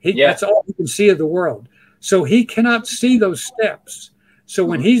 That's all he can see of the world. So he cannot see those steps. So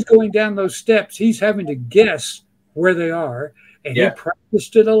when he's going down those steps, he's having to guess where they are. And he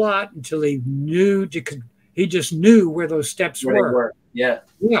practiced it a lot until he just knew where those steps were. Yeah.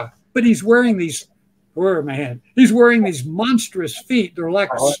 But he's wearing these, he's wearing these monstrous feet. They're like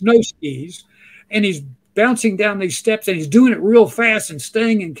snow skis. And he's bouncing down these steps, and he's doing it real fast and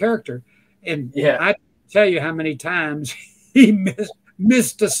staying in character. And I tell you how many times he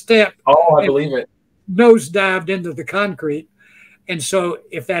missed a step. Oh, I believe it. Nose dived into the concrete. And so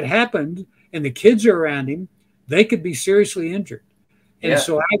if that happened and the kids are around him, they could be seriously injured. And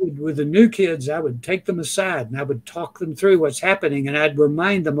so I would, with the new kids, I would take them aside and I would talk them through what's happening. And I'd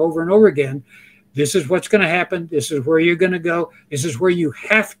remind them over and over again, this is what's going to happen. This is where you're going to go. This is where you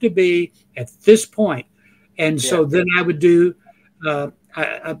have to be at this point. And so then I would do,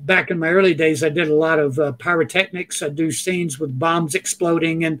 back in my early days, I did a lot of pyrotechnics. I do scenes with bombs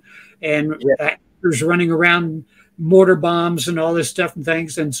exploding and actors running around, mortar bombs and all this stuff and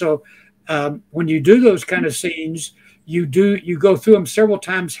things. And so when you do those kind of scenes, you go through them several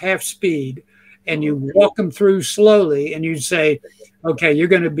times half speed, and you walk them through slowly, and you say, okay, you're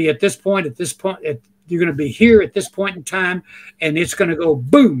going to be at this point, you're going to be here at this point in time, and it's going to go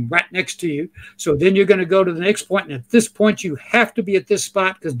boom right next to you. So then you're going to go to the next point, and at this point you have to be at this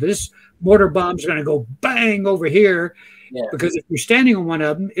spot because this mortar bomb is going to go bang over here. Because if you're standing on one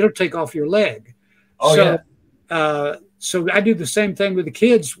of them, it'll take off your leg. So I do the same thing with the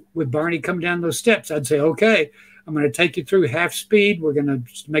kids. With Barney coming down those steps, I'd say, okay, I'm going to take you through half speed. We're going to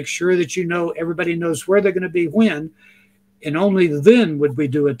make sure that everybody knows where they're going to be when, and only then would we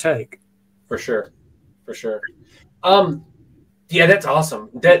do a take. For sure. Yeah, that's awesome.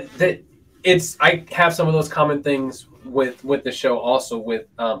 I have some of those common things with the show also, with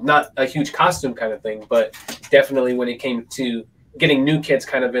not a huge costume kind of thing, but definitely when it came to getting new kids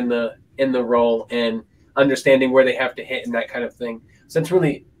kind of in the role and understanding where they have to hit and that kind of thing. So it's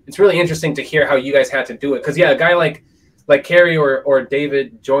really interesting to hear how you guys had to do it, because a guy like Carrie or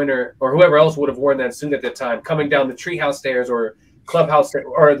David Joyner or whoever else would have worn that suit at the time, coming down the treehouse stairs or clubhouse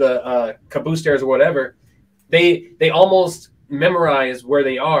or the caboose stairs or whatever, they almost memorize where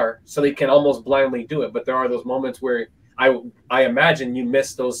they are so they can almost blindly do it. But there are those moments where I imagine you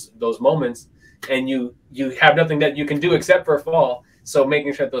miss those moments, and you have nothing that you can do except for fall. So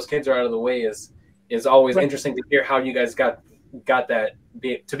making sure that those kids are out of the way is always interesting to hear how you guys got that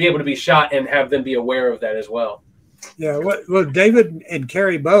to be able to be shot and have them be aware of that as well. Yeah, well, David and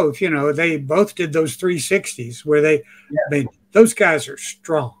Carrie both, they both did those 360s where I mean, those guys are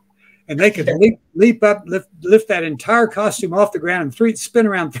strong, and they could leap up, lift that entire costume off the ground and spin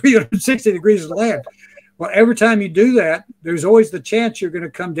around 360 degrees of land. Well, every time you do that, there's always the chance you're going to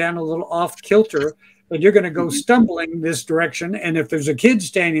come down a little off kilter, and you're going to go stumbling this direction. And if there's a kid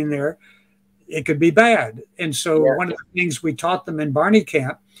standing there, it could be bad. And so one of the things we taught them in Barney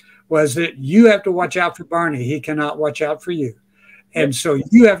camp was that you have to watch out for Barney. He cannot watch out for you. And so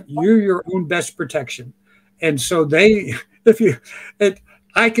you're your own best protection. And so I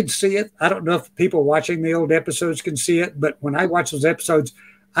can see it. I don't know if people watching the old episodes can see it, but when I watch those episodes,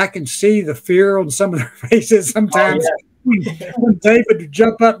 I can see the fear on some of their faces sometimes. When David would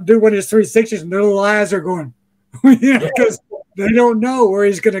jump up and do one of his 360s, and their little eyes are going, because they don't know where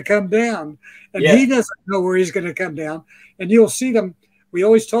he's going to come down. And he doesn't know where he's going to come down. And you'll see them. We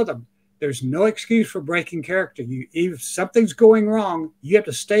always told them, there's no excuse for breaking character. If something's going wrong, you have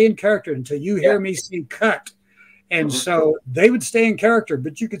to stay in character until you hear me say cut. And so they would stay in character,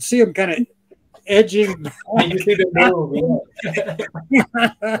 but you could see them kind of edging. You see them move.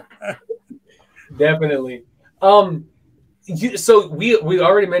 Definitely. So we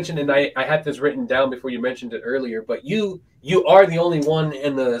already mentioned, and I had this written down before you mentioned it earlier, but you are the only one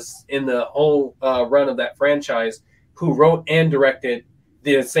in the whole run of that franchise who wrote and directed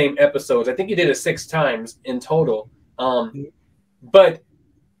the same episodes. I think you did it 6 times in total. But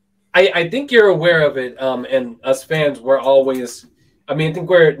I think you're aware of it, and us fans were always. I mean, I think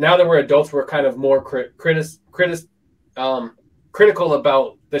now that we're adults, we're kind of more critical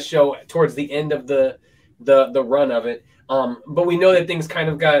about the show towards the end of the run of it. But we know that things kind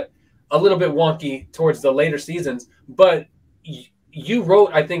of got a little bit wonky towards the later seasons. But you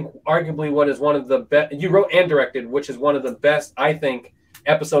wrote, I think, arguably what is one of the best. You wrote and directed, which is one of the best, I think,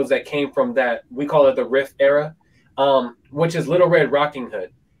 episodes that came from that. We call it the Riff era, which is Little Red Rocking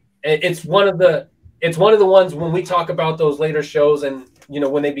Hood. It's one of the ones when we talk about those later shows, and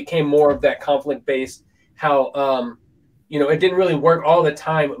when they became more of that conflict based, how it didn't really work all the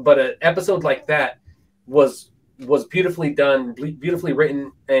time, but an episode like that was beautifully done, beautifully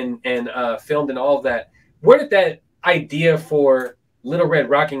written, and filmed, and all of that. Where did that idea for Little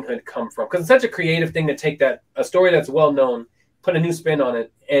Red Rocking Hood come from? Because it's such a creative thing to take a story that's well known, put a new spin on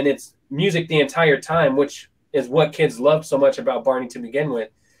it, and it's music the entire time, which is what kids loved so much about Barney to begin with.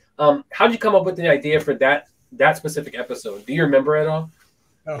 How did you come up with the idea for that specific episode? Do you remember at all?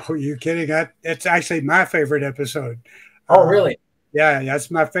 Oh, you're kidding. It's actually my favorite episode. Oh, really? Yeah,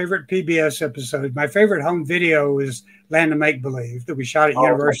 that's my favorite PBS episode. My favorite home video is Land of Make Believe that we shot at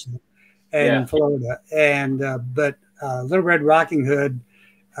University in Florida. And but Little Red Rocking Hood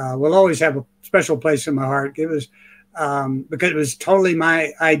will always have a special place in my heart. It was because it was totally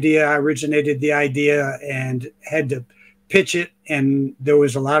my idea. I originated the idea and had to pitch it, and there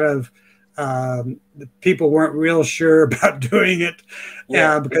was a lot of people weren't real sure about doing it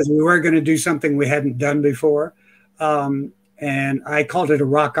because we were going to do something we hadn't done before. And I called it a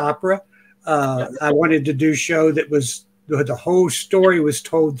rock opera, I wanted to do a show that was the whole story was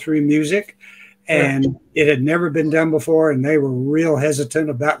told through music, and it had never been done before, and they were real hesitant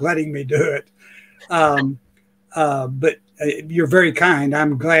about letting me do it. But you're very kind.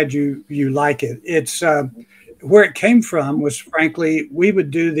 I'm glad you like it. It's where it came from was, frankly, we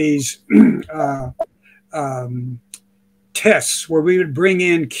would do these tests where we would bring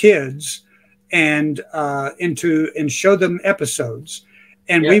in kids and show them episodes,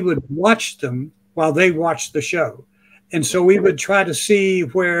 and we would watch them while they watched the show. And so we would try to see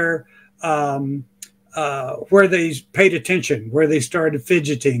where they paid attention, where they started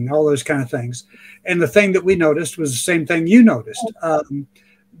fidgeting, all those kind of things. And the thing that we noticed was the same thing you noticed,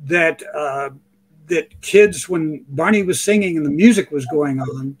 that kids, when Barney was singing and the music was going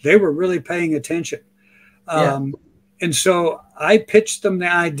on, they were really paying attention. And so I pitched them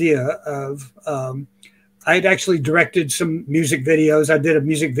the idea of, I'd actually directed some music videos. I did a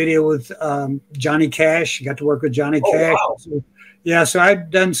music video with Johnny Cash. Got to work with Johnny Cash. Wow. So, yeah, so I've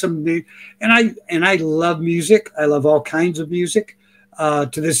done some, and I love music. I love all kinds of music.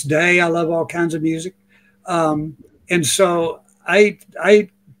 To this day, I love all kinds of music. And so I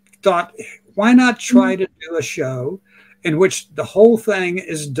thought, why not try to do a show in which the whole thing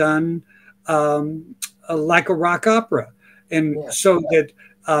is done like a rock opera, and so that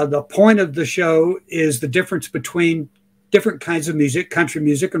the point of the show is the difference between different kinds of music, country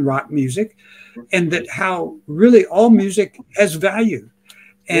music and rock music, and that how really all music has value,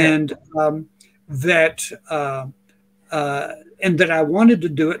 and that I wanted to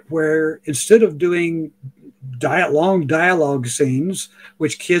do it where instead of doing long dialogue scenes,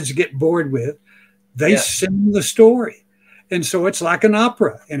 which kids get bored with, they sing the story. And so it's like an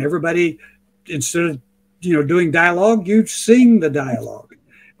opera, and everybody, instead of doing dialogue, you sing the dialogue.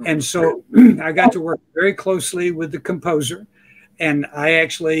 And so I got to work very closely with the composer, and I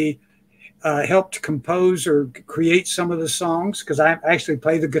actually helped compose or create some of the songs, because I actually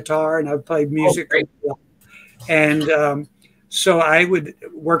play the guitar and I've played music. And so I would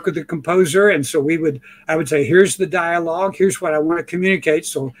work with the composer, and so I would say, here's the dialogue, here's what I want to communicate.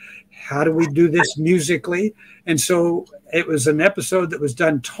 So how do we do this musically? And so it was an episode that was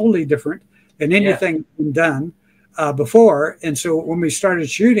done totally different than anything been done before. And so when we started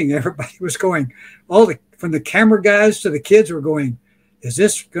shooting, everybody was going, from the camera guys to the kids were going, is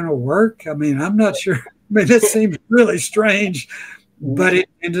this going to work? I mean, I'm not sure. I mean, this seems really strange, but it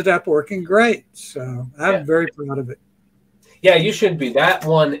ended up working great. So I'm very proud of it. Yeah, you should be. That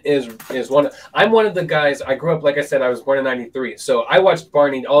one is one. I'm one of the guys. I grew up, like I said, I was born in '93, so I watched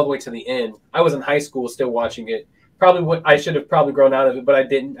Barney all the way to the end. I was in high school still watching it. I should have probably grown out of it, but I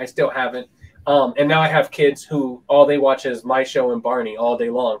didn't. I still haven't. And now I have kids who all they watch is my show and Barney all day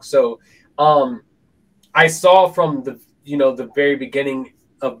long. So I saw from the very beginning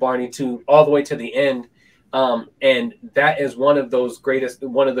of Barney to all the way to the end. And that is one of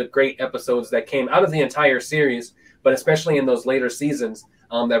the great episodes that came out of the entire series, but especially in those later seasons,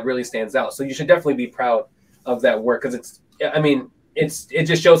 that really stands out. So you should definitely be proud of that work, because it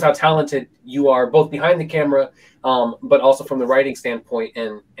just shows how talented you are, both behind the camera, but also from the writing standpoint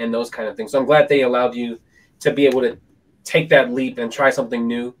and those kind of things. So I'm glad they allowed you to be able to take that leap and try something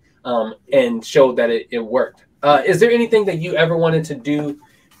new, and show that it worked. Is there anything that you ever wanted to do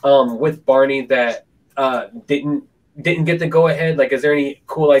with Barney that didn't get the go ahead? Like, is there any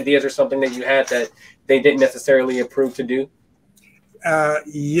cool ideas or something that you had that they didn't necessarily approve to do?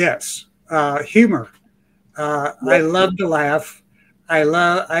 Yes. Humor. I love to laugh.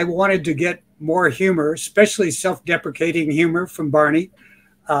 I wanted to get more humor, especially self-deprecating humor from Barney.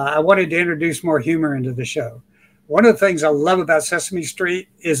 I wanted to introduce more humor into the show. One of the things I love about Sesame Street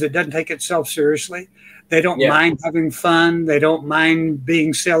is it doesn't take itself seriously. They don't mind having fun. They don't mind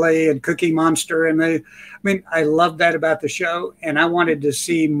being silly and Cookie Monster. And I love that about the show, and I wanted to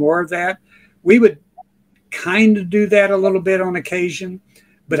see more of that. We would kind of do that a little bit on occasion,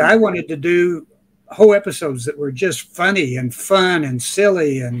 but I wanted to do whole episodes that were just funny and fun and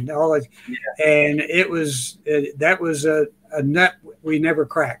silly and all that. And that was a nut we never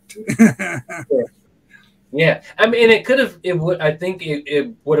cracked. Yeah, I mean, I think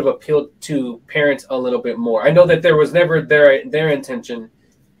it would have appealed to parents a little bit more. I know that there was never their intention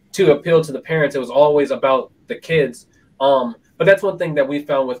to appeal to the parents. It was always about the kids. But that's one thing that we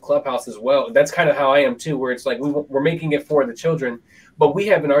found with Clubhouse as well. That's kind of how I am too, where it's like we're making it for the children, but we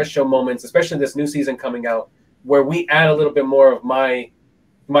have in our show moments, especially this new season coming out, where we add a little bit more of my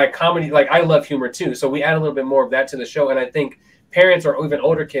comedy. Like, I love humor too, so we add a little bit more of that to the show, and I think parents or even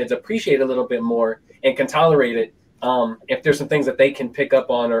older kids appreciate a little bit more and can tolerate it if there's some things that they can pick up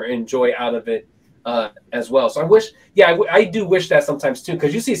on or enjoy out of it. as well. So I wish, yeah, I do wish that sometimes too,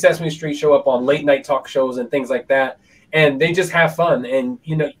 because you see Sesame Street show up on late night talk shows and things like that, and they just have fun. And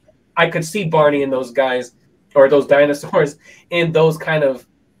you know, I could see Barney and those guys or those dinosaurs in those kind of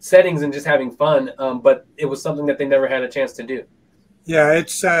settings and just having fun. But it was something that they never had a chance to do. Yeah,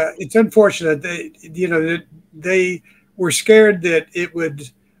 it's unfortunate. They were scared that it would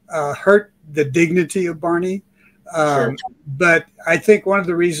hurt the dignity of Barney. Sure. But I think one of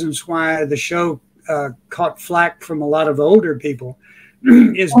the reasons why the show caught flack from a lot of older people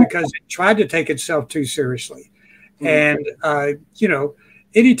is because it tried to take itself too seriously. And you know,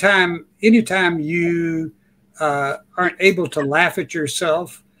 anytime you aren't able to laugh at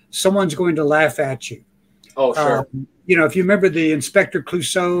yourself, someone's going to laugh at you. Oh, sure. You know, if you remember the Inspector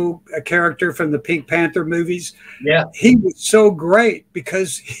Clouseau character from the Pink Panther movies, yeah, he was so great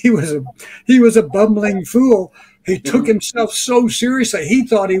because he was a bumbling fool. He took himself so seriously. He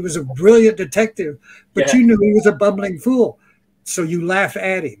thought he was a brilliant detective, but you knew he was a bumbling fool. So you laugh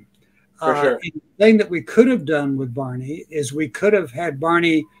at him. For sure. And the thing that we could have done with Barney is we could have had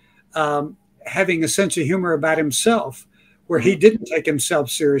Barney having a sense of humor about himself, where he didn't take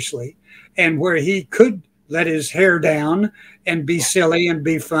himself seriously, and where he could let his hair down and be silly and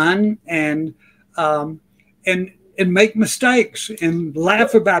be fun and make mistakes and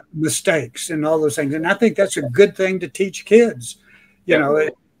laugh about mistakes and all those things. And I think that's a good thing to teach kids, you know,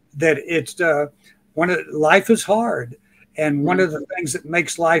 that it's life is hard. And one of the things that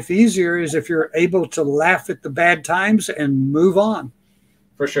makes life easier is if you're able to laugh at the bad times and move on.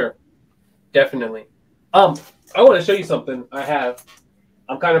 For sure. Definitely. I want to show you something I have.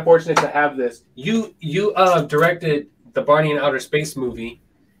 I'm kind of fortunate to have this. You directed the Barney in Outer Space movie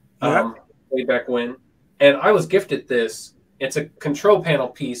way back when, and I was gifted this. It's a control panel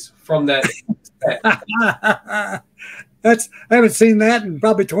piece from that set. I haven't seen that in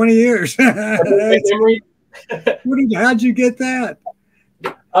probably 20 years. How'd you get that?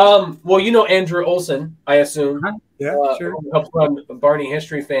 Well, you know Andrew Olson, I assume. Yeah, sure. Who helps run Barney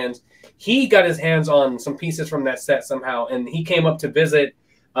History Fans. He got his hands on some pieces from that set somehow, and he came up to visit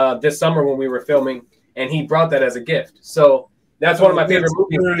this summer when we were filming, and he brought that as a gift. So that's one of my favorite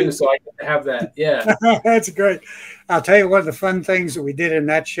movies too. So I get to have that. Yeah, that's great. I'll tell you, one of the fun things that we did in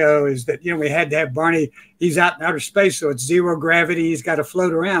that show is that, you know, we had to have Barney. He's out in outer space, so it's zero gravity. He's got to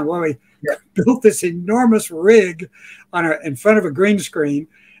float around. Well, we built this enormous rig in front of a green screen,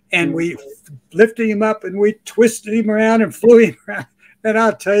 and we lifted him up and we twisted him around and flew him around. And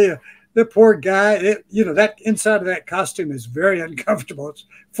I'll tell you, the poor guy, you know, that inside of that costume is very uncomfortable. It's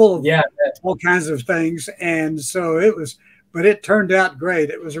full of all kinds of things. And so but it turned out great.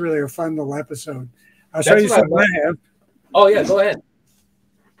 It was really a fun little episode. I'll show you something I have. Oh, yeah, go ahead.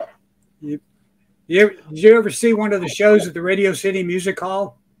 Did you ever see one of the shows at the Radio City Music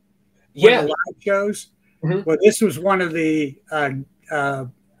Hall? Yeah. The live shows? Well, this was one of the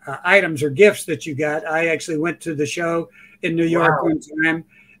items or gifts that you got. I actually went to the show in New York one time,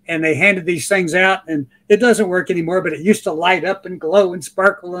 and they handed these things out, and it doesn't work anymore, but it used to light up and glow and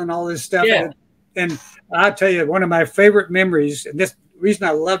sparkle and all this stuff. Yeah. And I'll tell you, one of my favorite memories, and this reason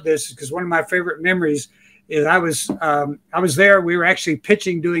I love this is because one of my favorite memories is I was there. We were actually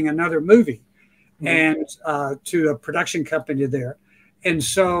pitching doing another movie and to a production company there. And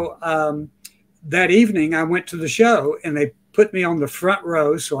so that evening I went to the show, and they put me on the front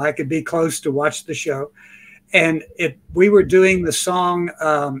row so I could be close to watch the show. And we were doing the song,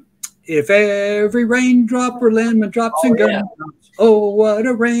 if every raindrop or lemon drops and gumdrops, oh, what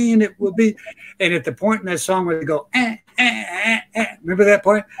a rain it will be. And at the point in that song where they go, remember that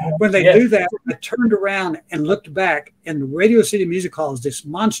point? When they do that, I turned around and looked back, and the Radio City Music Hall is this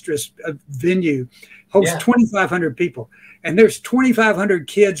monstrous venue, hosts 2,500 people. And there's 2,500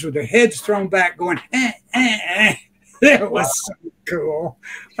 kids with their heads thrown back going, It was so cool.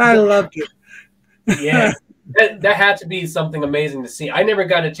 I loved it. Yeah. That had to be something amazing to see. I never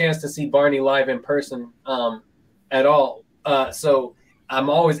got a chance to see Barney live in person at all. So I'm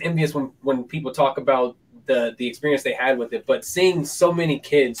always envious when people talk about the experience they had with it. But seeing so many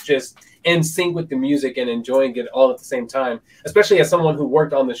kids just in sync with the music and enjoying it all at the same time, especially as someone who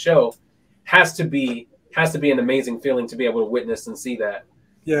worked on the show, has to be an amazing feeling to be able to witness and see that.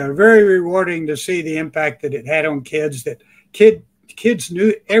 Yeah, very rewarding to see the impact that it had on kids. That kids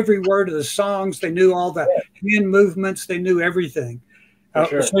knew every word of the songs. They knew all the hand movements. They knew everything. I'll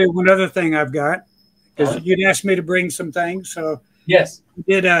show you one other thing I've got, because you'd asked me to bring some things. So yes, we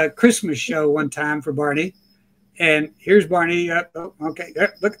did a Christmas show one time for Barney, and here's Barney. Okay,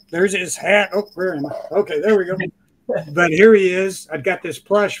 look, there's his hat. Oh, where am I? Okay, there we go. But here he is. I've got this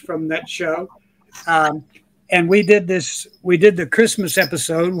plush from that show, and we did this. We did the Christmas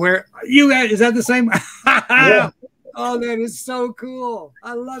episode where you had. Is that the same? Yeah. Oh, that is so cool!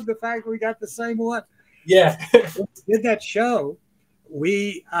 I love the fact we got the same one. Yeah. We did that show.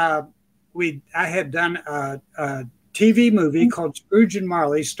 I had done a TV movie called Scrooge and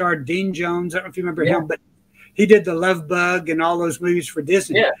Marley, starred Dean Jones. I don't know if you remember him, but he did The Love Bug and all those movies for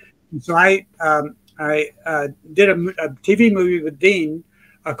Disney. Yeah. And so I did a TV movie with Dean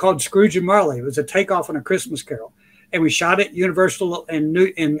called Scrooge and Marley. It was a takeoff on A Christmas Carol, and we shot it at Universal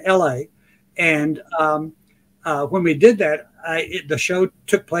in LA. And when we did that, the show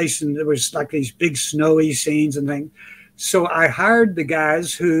took place, and there was like these big snowy scenes and things. So I hired the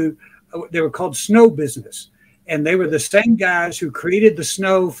guys who they were called Snow Business, and they were the same guys who created the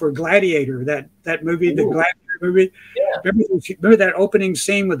snow for Gladiator, that movie, the Gladiator movie. Yeah. Remember that opening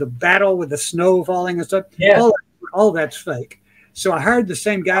scene with the battle with the snow falling and stuff? Yeah. All that's fake. So I hired the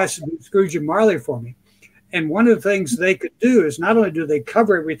same guys to do Scrooge and Marley for me. And one of the things they could do is not only do they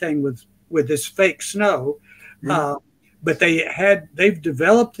cover everything with this fake snow, but they've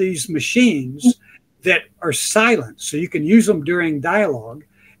developed these machines that are silent, so you can use them during dialogue,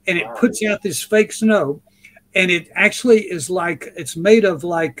 and it puts out this fake snow, and it actually is like it's made of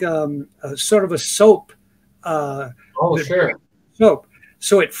like sort of a soap. Sure. Soap,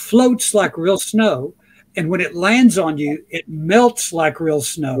 so it floats like real snow, and when it lands on you, it melts like real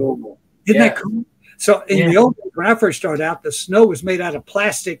snow. Isn't that cool? So in the old days, when I first started out, the snow was made out of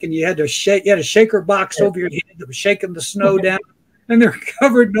plastic, and you had a shaker box over your head that was shaking the snow down, and they're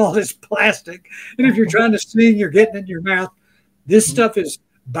covered in all this plastic. And if you're trying to sing, you're getting it in your mouth. This stuff is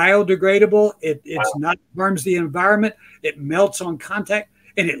biodegradable. It's not harms the environment. It melts on contact,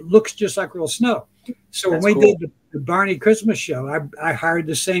 and it looks just like real snow. So when we did the Barney Christmas show, I hired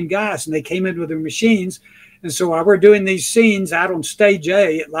the same guys, and they came in with their machines. And so while we're doing these scenes out on stage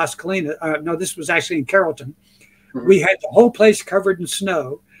A at Las Colinas, no, this was actually in Carrollton, we had the whole place covered in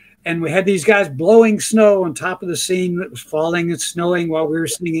snow. And we had these guys blowing snow on top of the scene that was falling and snowing while we were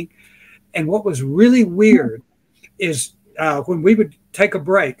singing. And what was really weird is when we would take a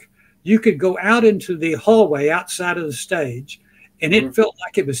break, you could go out into the hallway outside of the stage, and it felt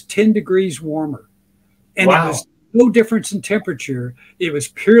like it was 10 degrees warmer. And it was no difference in temperature. It was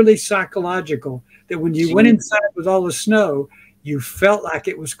purely psychological that when you went inside with all the snow, you felt like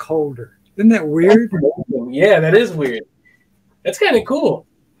it was colder. Isn't that weird? Yeah, that is weird. That's kind of cool.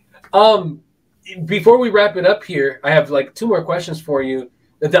 Before we wrap it up here, I have like 2 more questions for you.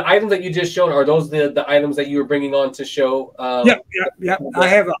 The items that you just showed, are those the items that you were bringing on to show? Yeah. I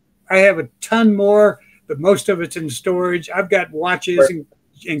have a ton more, but most of it's in storage. I've got watches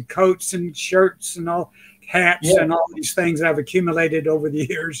and coats and shirts and all hats and all these things that I've accumulated over the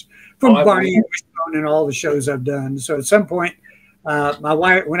years from Barney and Wishbone and all the shows I've done. So at some point, my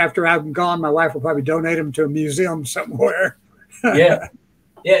wife, after I'm gone, my wife will probably donate them to a museum somewhere. Yeah,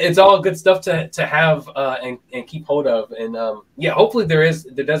 it's all good stuff to have and keep hold of. And hopefully there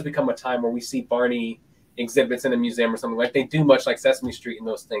does become a time where we see Barney exhibits in a museum or something like they do, much like Sesame Street and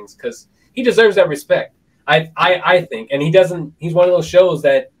those things, because he deserves that respect. I think, and he's one of those shows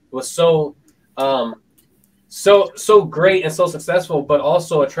that was so great and so successful, but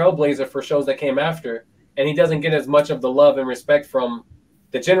also a trailblazer for shows that came after. And he doesn't get as much of the love and respect from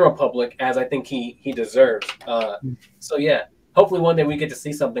the general public as I think he deserves. So yeah, hopefully one day we get to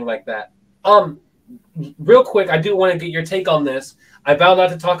see something like that. Real quick, I do want to get your take on this. I vow not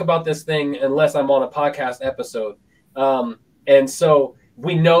to talk about this thing unless I'm on a podcast episode. And so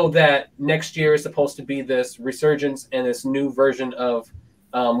we know that next year is supposed to be this resurgence and this new version of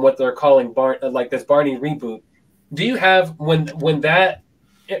what they're calling this Barney reboot. Do you have, when that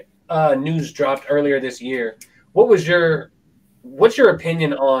news dropped earlier this year, what's your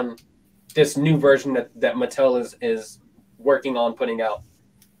opinion on this new version that Mattel is working on putting out?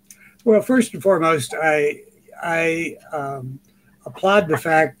 Well, first and foremost, I applaud the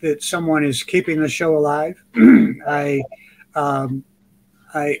fact that someone is keeping the show alive.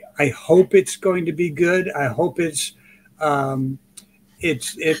 I hope it's going to be good. I hope it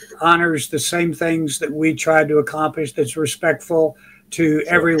honors the same things that we tried to accomplish. That's respectful to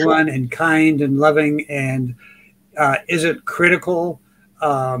everyone and kind and loving and isn't critical.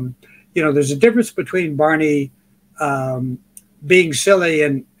 There's a difference between Barney being silly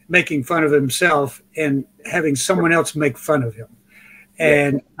and making fun of himself and having someone else make fun of him.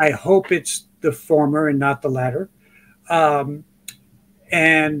 And I hope it's the former and not the latter. So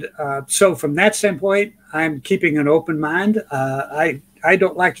from that standpoint, I'm keeping an open mind. I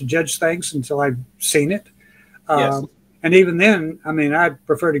don't like to judge things until I've seen it. And even then, I mean, I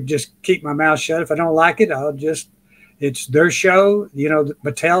prefer to just keep my mouth shut. If I don't like it, it's their show.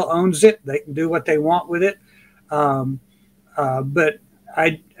 Mattel owns it. They can do what they want with it. But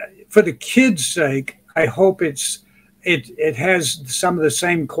for the kids' sake, I hope it has some of the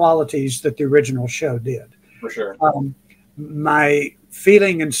same qualities that the original show did. For sure. My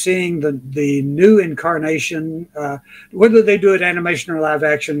feeling and seeing the new incarnation, whether they do it animation or live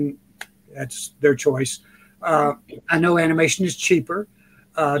action, that's their choice. I know animation is cheaper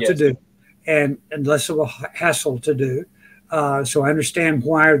to do and less of a hassle to do. So I understand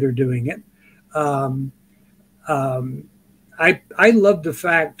why they're doing it. I love the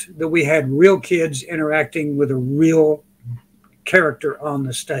fact that we had real kids interacting with a real character on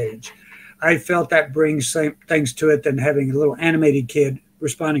the stage. I felt that brings things to it than having a little animated kid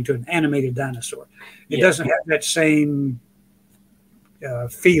responding to an animated dinosaur. It doesn't have that same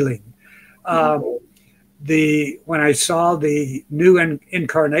feeling. When I saw the new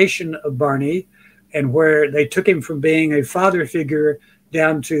incarnation of Barney, and where they took him from being a father figure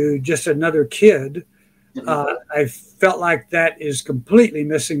down to just another kid, I felt like that is completely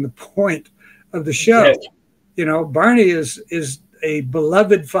missing the point of the show. Yes. You know, Barney is a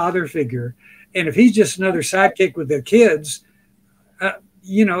beloved father figure, and if he's just another sidekick with the kids,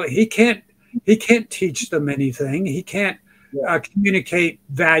 you know, he can't teach them anything. He can't communicate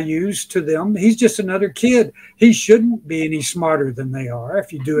values to them. He's just another kid. He shouldn't be any smarter than they are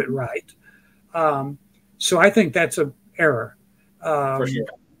if you do it right. So I think that's an error. For sure.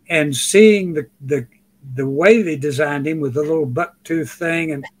 And seeing the way they designed him with the little buck tooth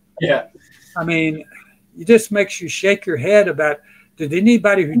thing, and I mean, it just makes you shake your head about, did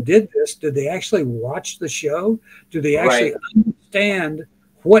anybody who did this, did they actually watch the show? Do they actually understand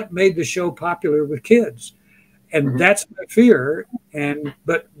what made the show popular with kids? And that's my fear.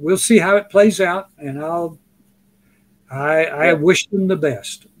 But we'll see how it plays out, and I wish them the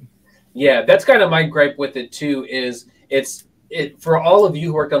best. Yeah, that's kind of my gripe with it too. Is it for all of you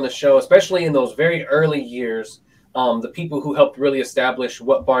who worked on the show, especially in those very early years, the people who helped really establish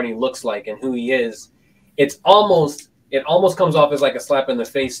what Barney looks like and who he is. It almost comes off as like a slap in the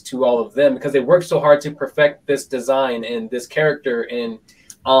face to all of them, because they worked so hard to perfect this design and this character and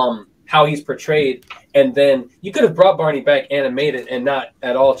how he's portrayed. And then you could have brought Barney back animated and not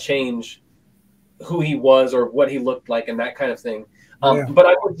at all change who he was or what he looked like and that kind of thing. But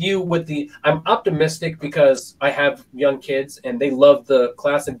I'm with you I'm optimistic because I have young kids and they love the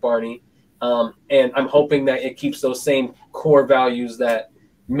classic Barney. And I'm hoping that it keeps those same core values that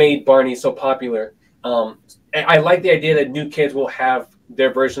made Barney so popular. I like the idea that new kids will have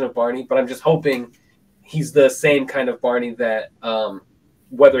their version of Barney, but I'm just hoping he's the same kind of Barney that,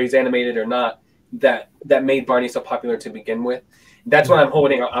 whether he's animated or not, that made Barney so popular to begin with. That's what I'm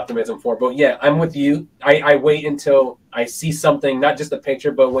holding optimism for. But yeah, I'm with you. I wait until I see something, not just a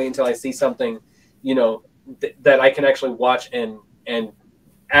picture, but wait until I see something, you know, that I can actually watch and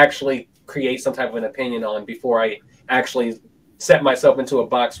actually create some type of an opinion on before I actually set myself into a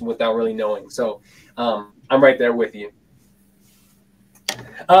box without really knowing. So I'm right there with you.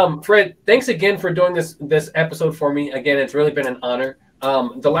 Fred, thanks again for doing this episode for me. Again, it's really been an honor.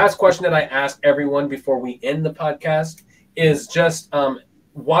 The last question that I ask everyone before we end the podcast is just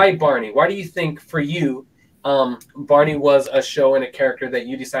why Barney? Why do you think for you Barney was a show and a character that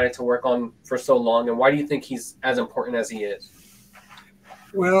you decided to work on for so long, and why do you think he's as important as he is?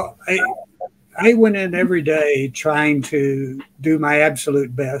 Well, I went in every day trying to do my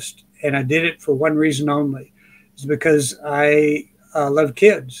absolute best, and I did it for one reason only. It's because I love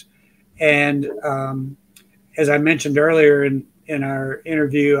kids. And as I mentioned earlier in our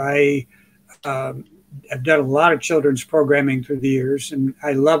interview, I've done a lot of children's programming through the years, and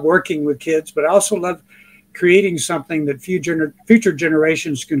I love working with kids, but I also love creating something that future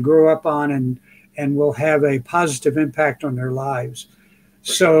generations can grow up on and will have a positive impact on their lives.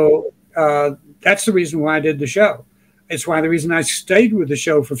 So that's the reason why I did the show. It's the reason I stayed with the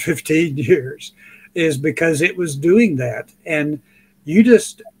show for 15 years is because it was doing that. And you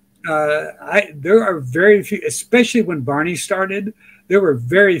just, there are very few, especially when Barney started, there were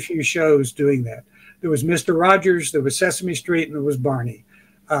very few shows doing that. There was Mr. Rogers, there was Sesame Street, and there was Barney.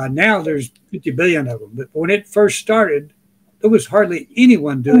 Now there's 50 billion of them. But when it first started, there was hardly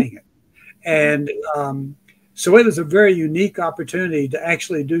anyone doing it. And so it was a very unique opportunity to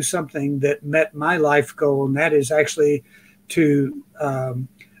actually do something that met my life goal, and that is actually to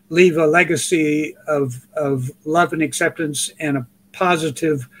leave a legacy of love and acceptance and a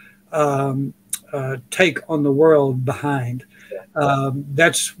positive take on the world behind.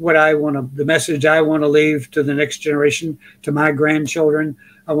 That's what I want to, the message I want to leave to the next generation, to my grandchildren.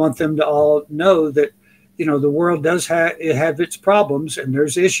 I want them to all know that, you know, the world does have its problems, and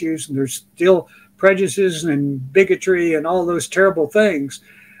there's issues, and there's still prejudices and bigotry and all those terrible things.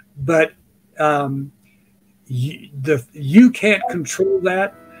 But you can't control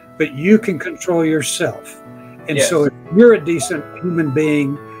that, but you can control yourself. And Yes. so if you're a decent human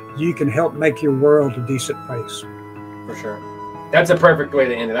being, you can help make your world a decent place. For sure. That's a perfect way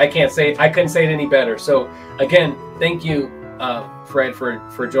to end it. I couldn't say it any better. So again, thank you, Fred,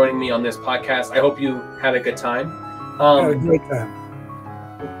 for joining me on this podcast. I hope you had a good time. Had a great time.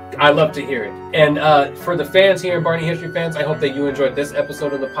 I love to hear it. And for the fans here, Barney History fans, I hope that you enjoyed this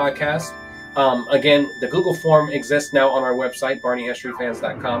episode of the podcast. Again, the Google form exists now on our website,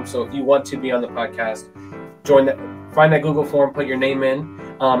 BarneyHistoryFans.com. So if you want to be on the podcast, find that Google form, put your name in,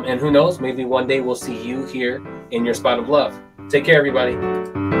 and who knows, maybe one day we'll see you here in your spot of love. Take care, everybody.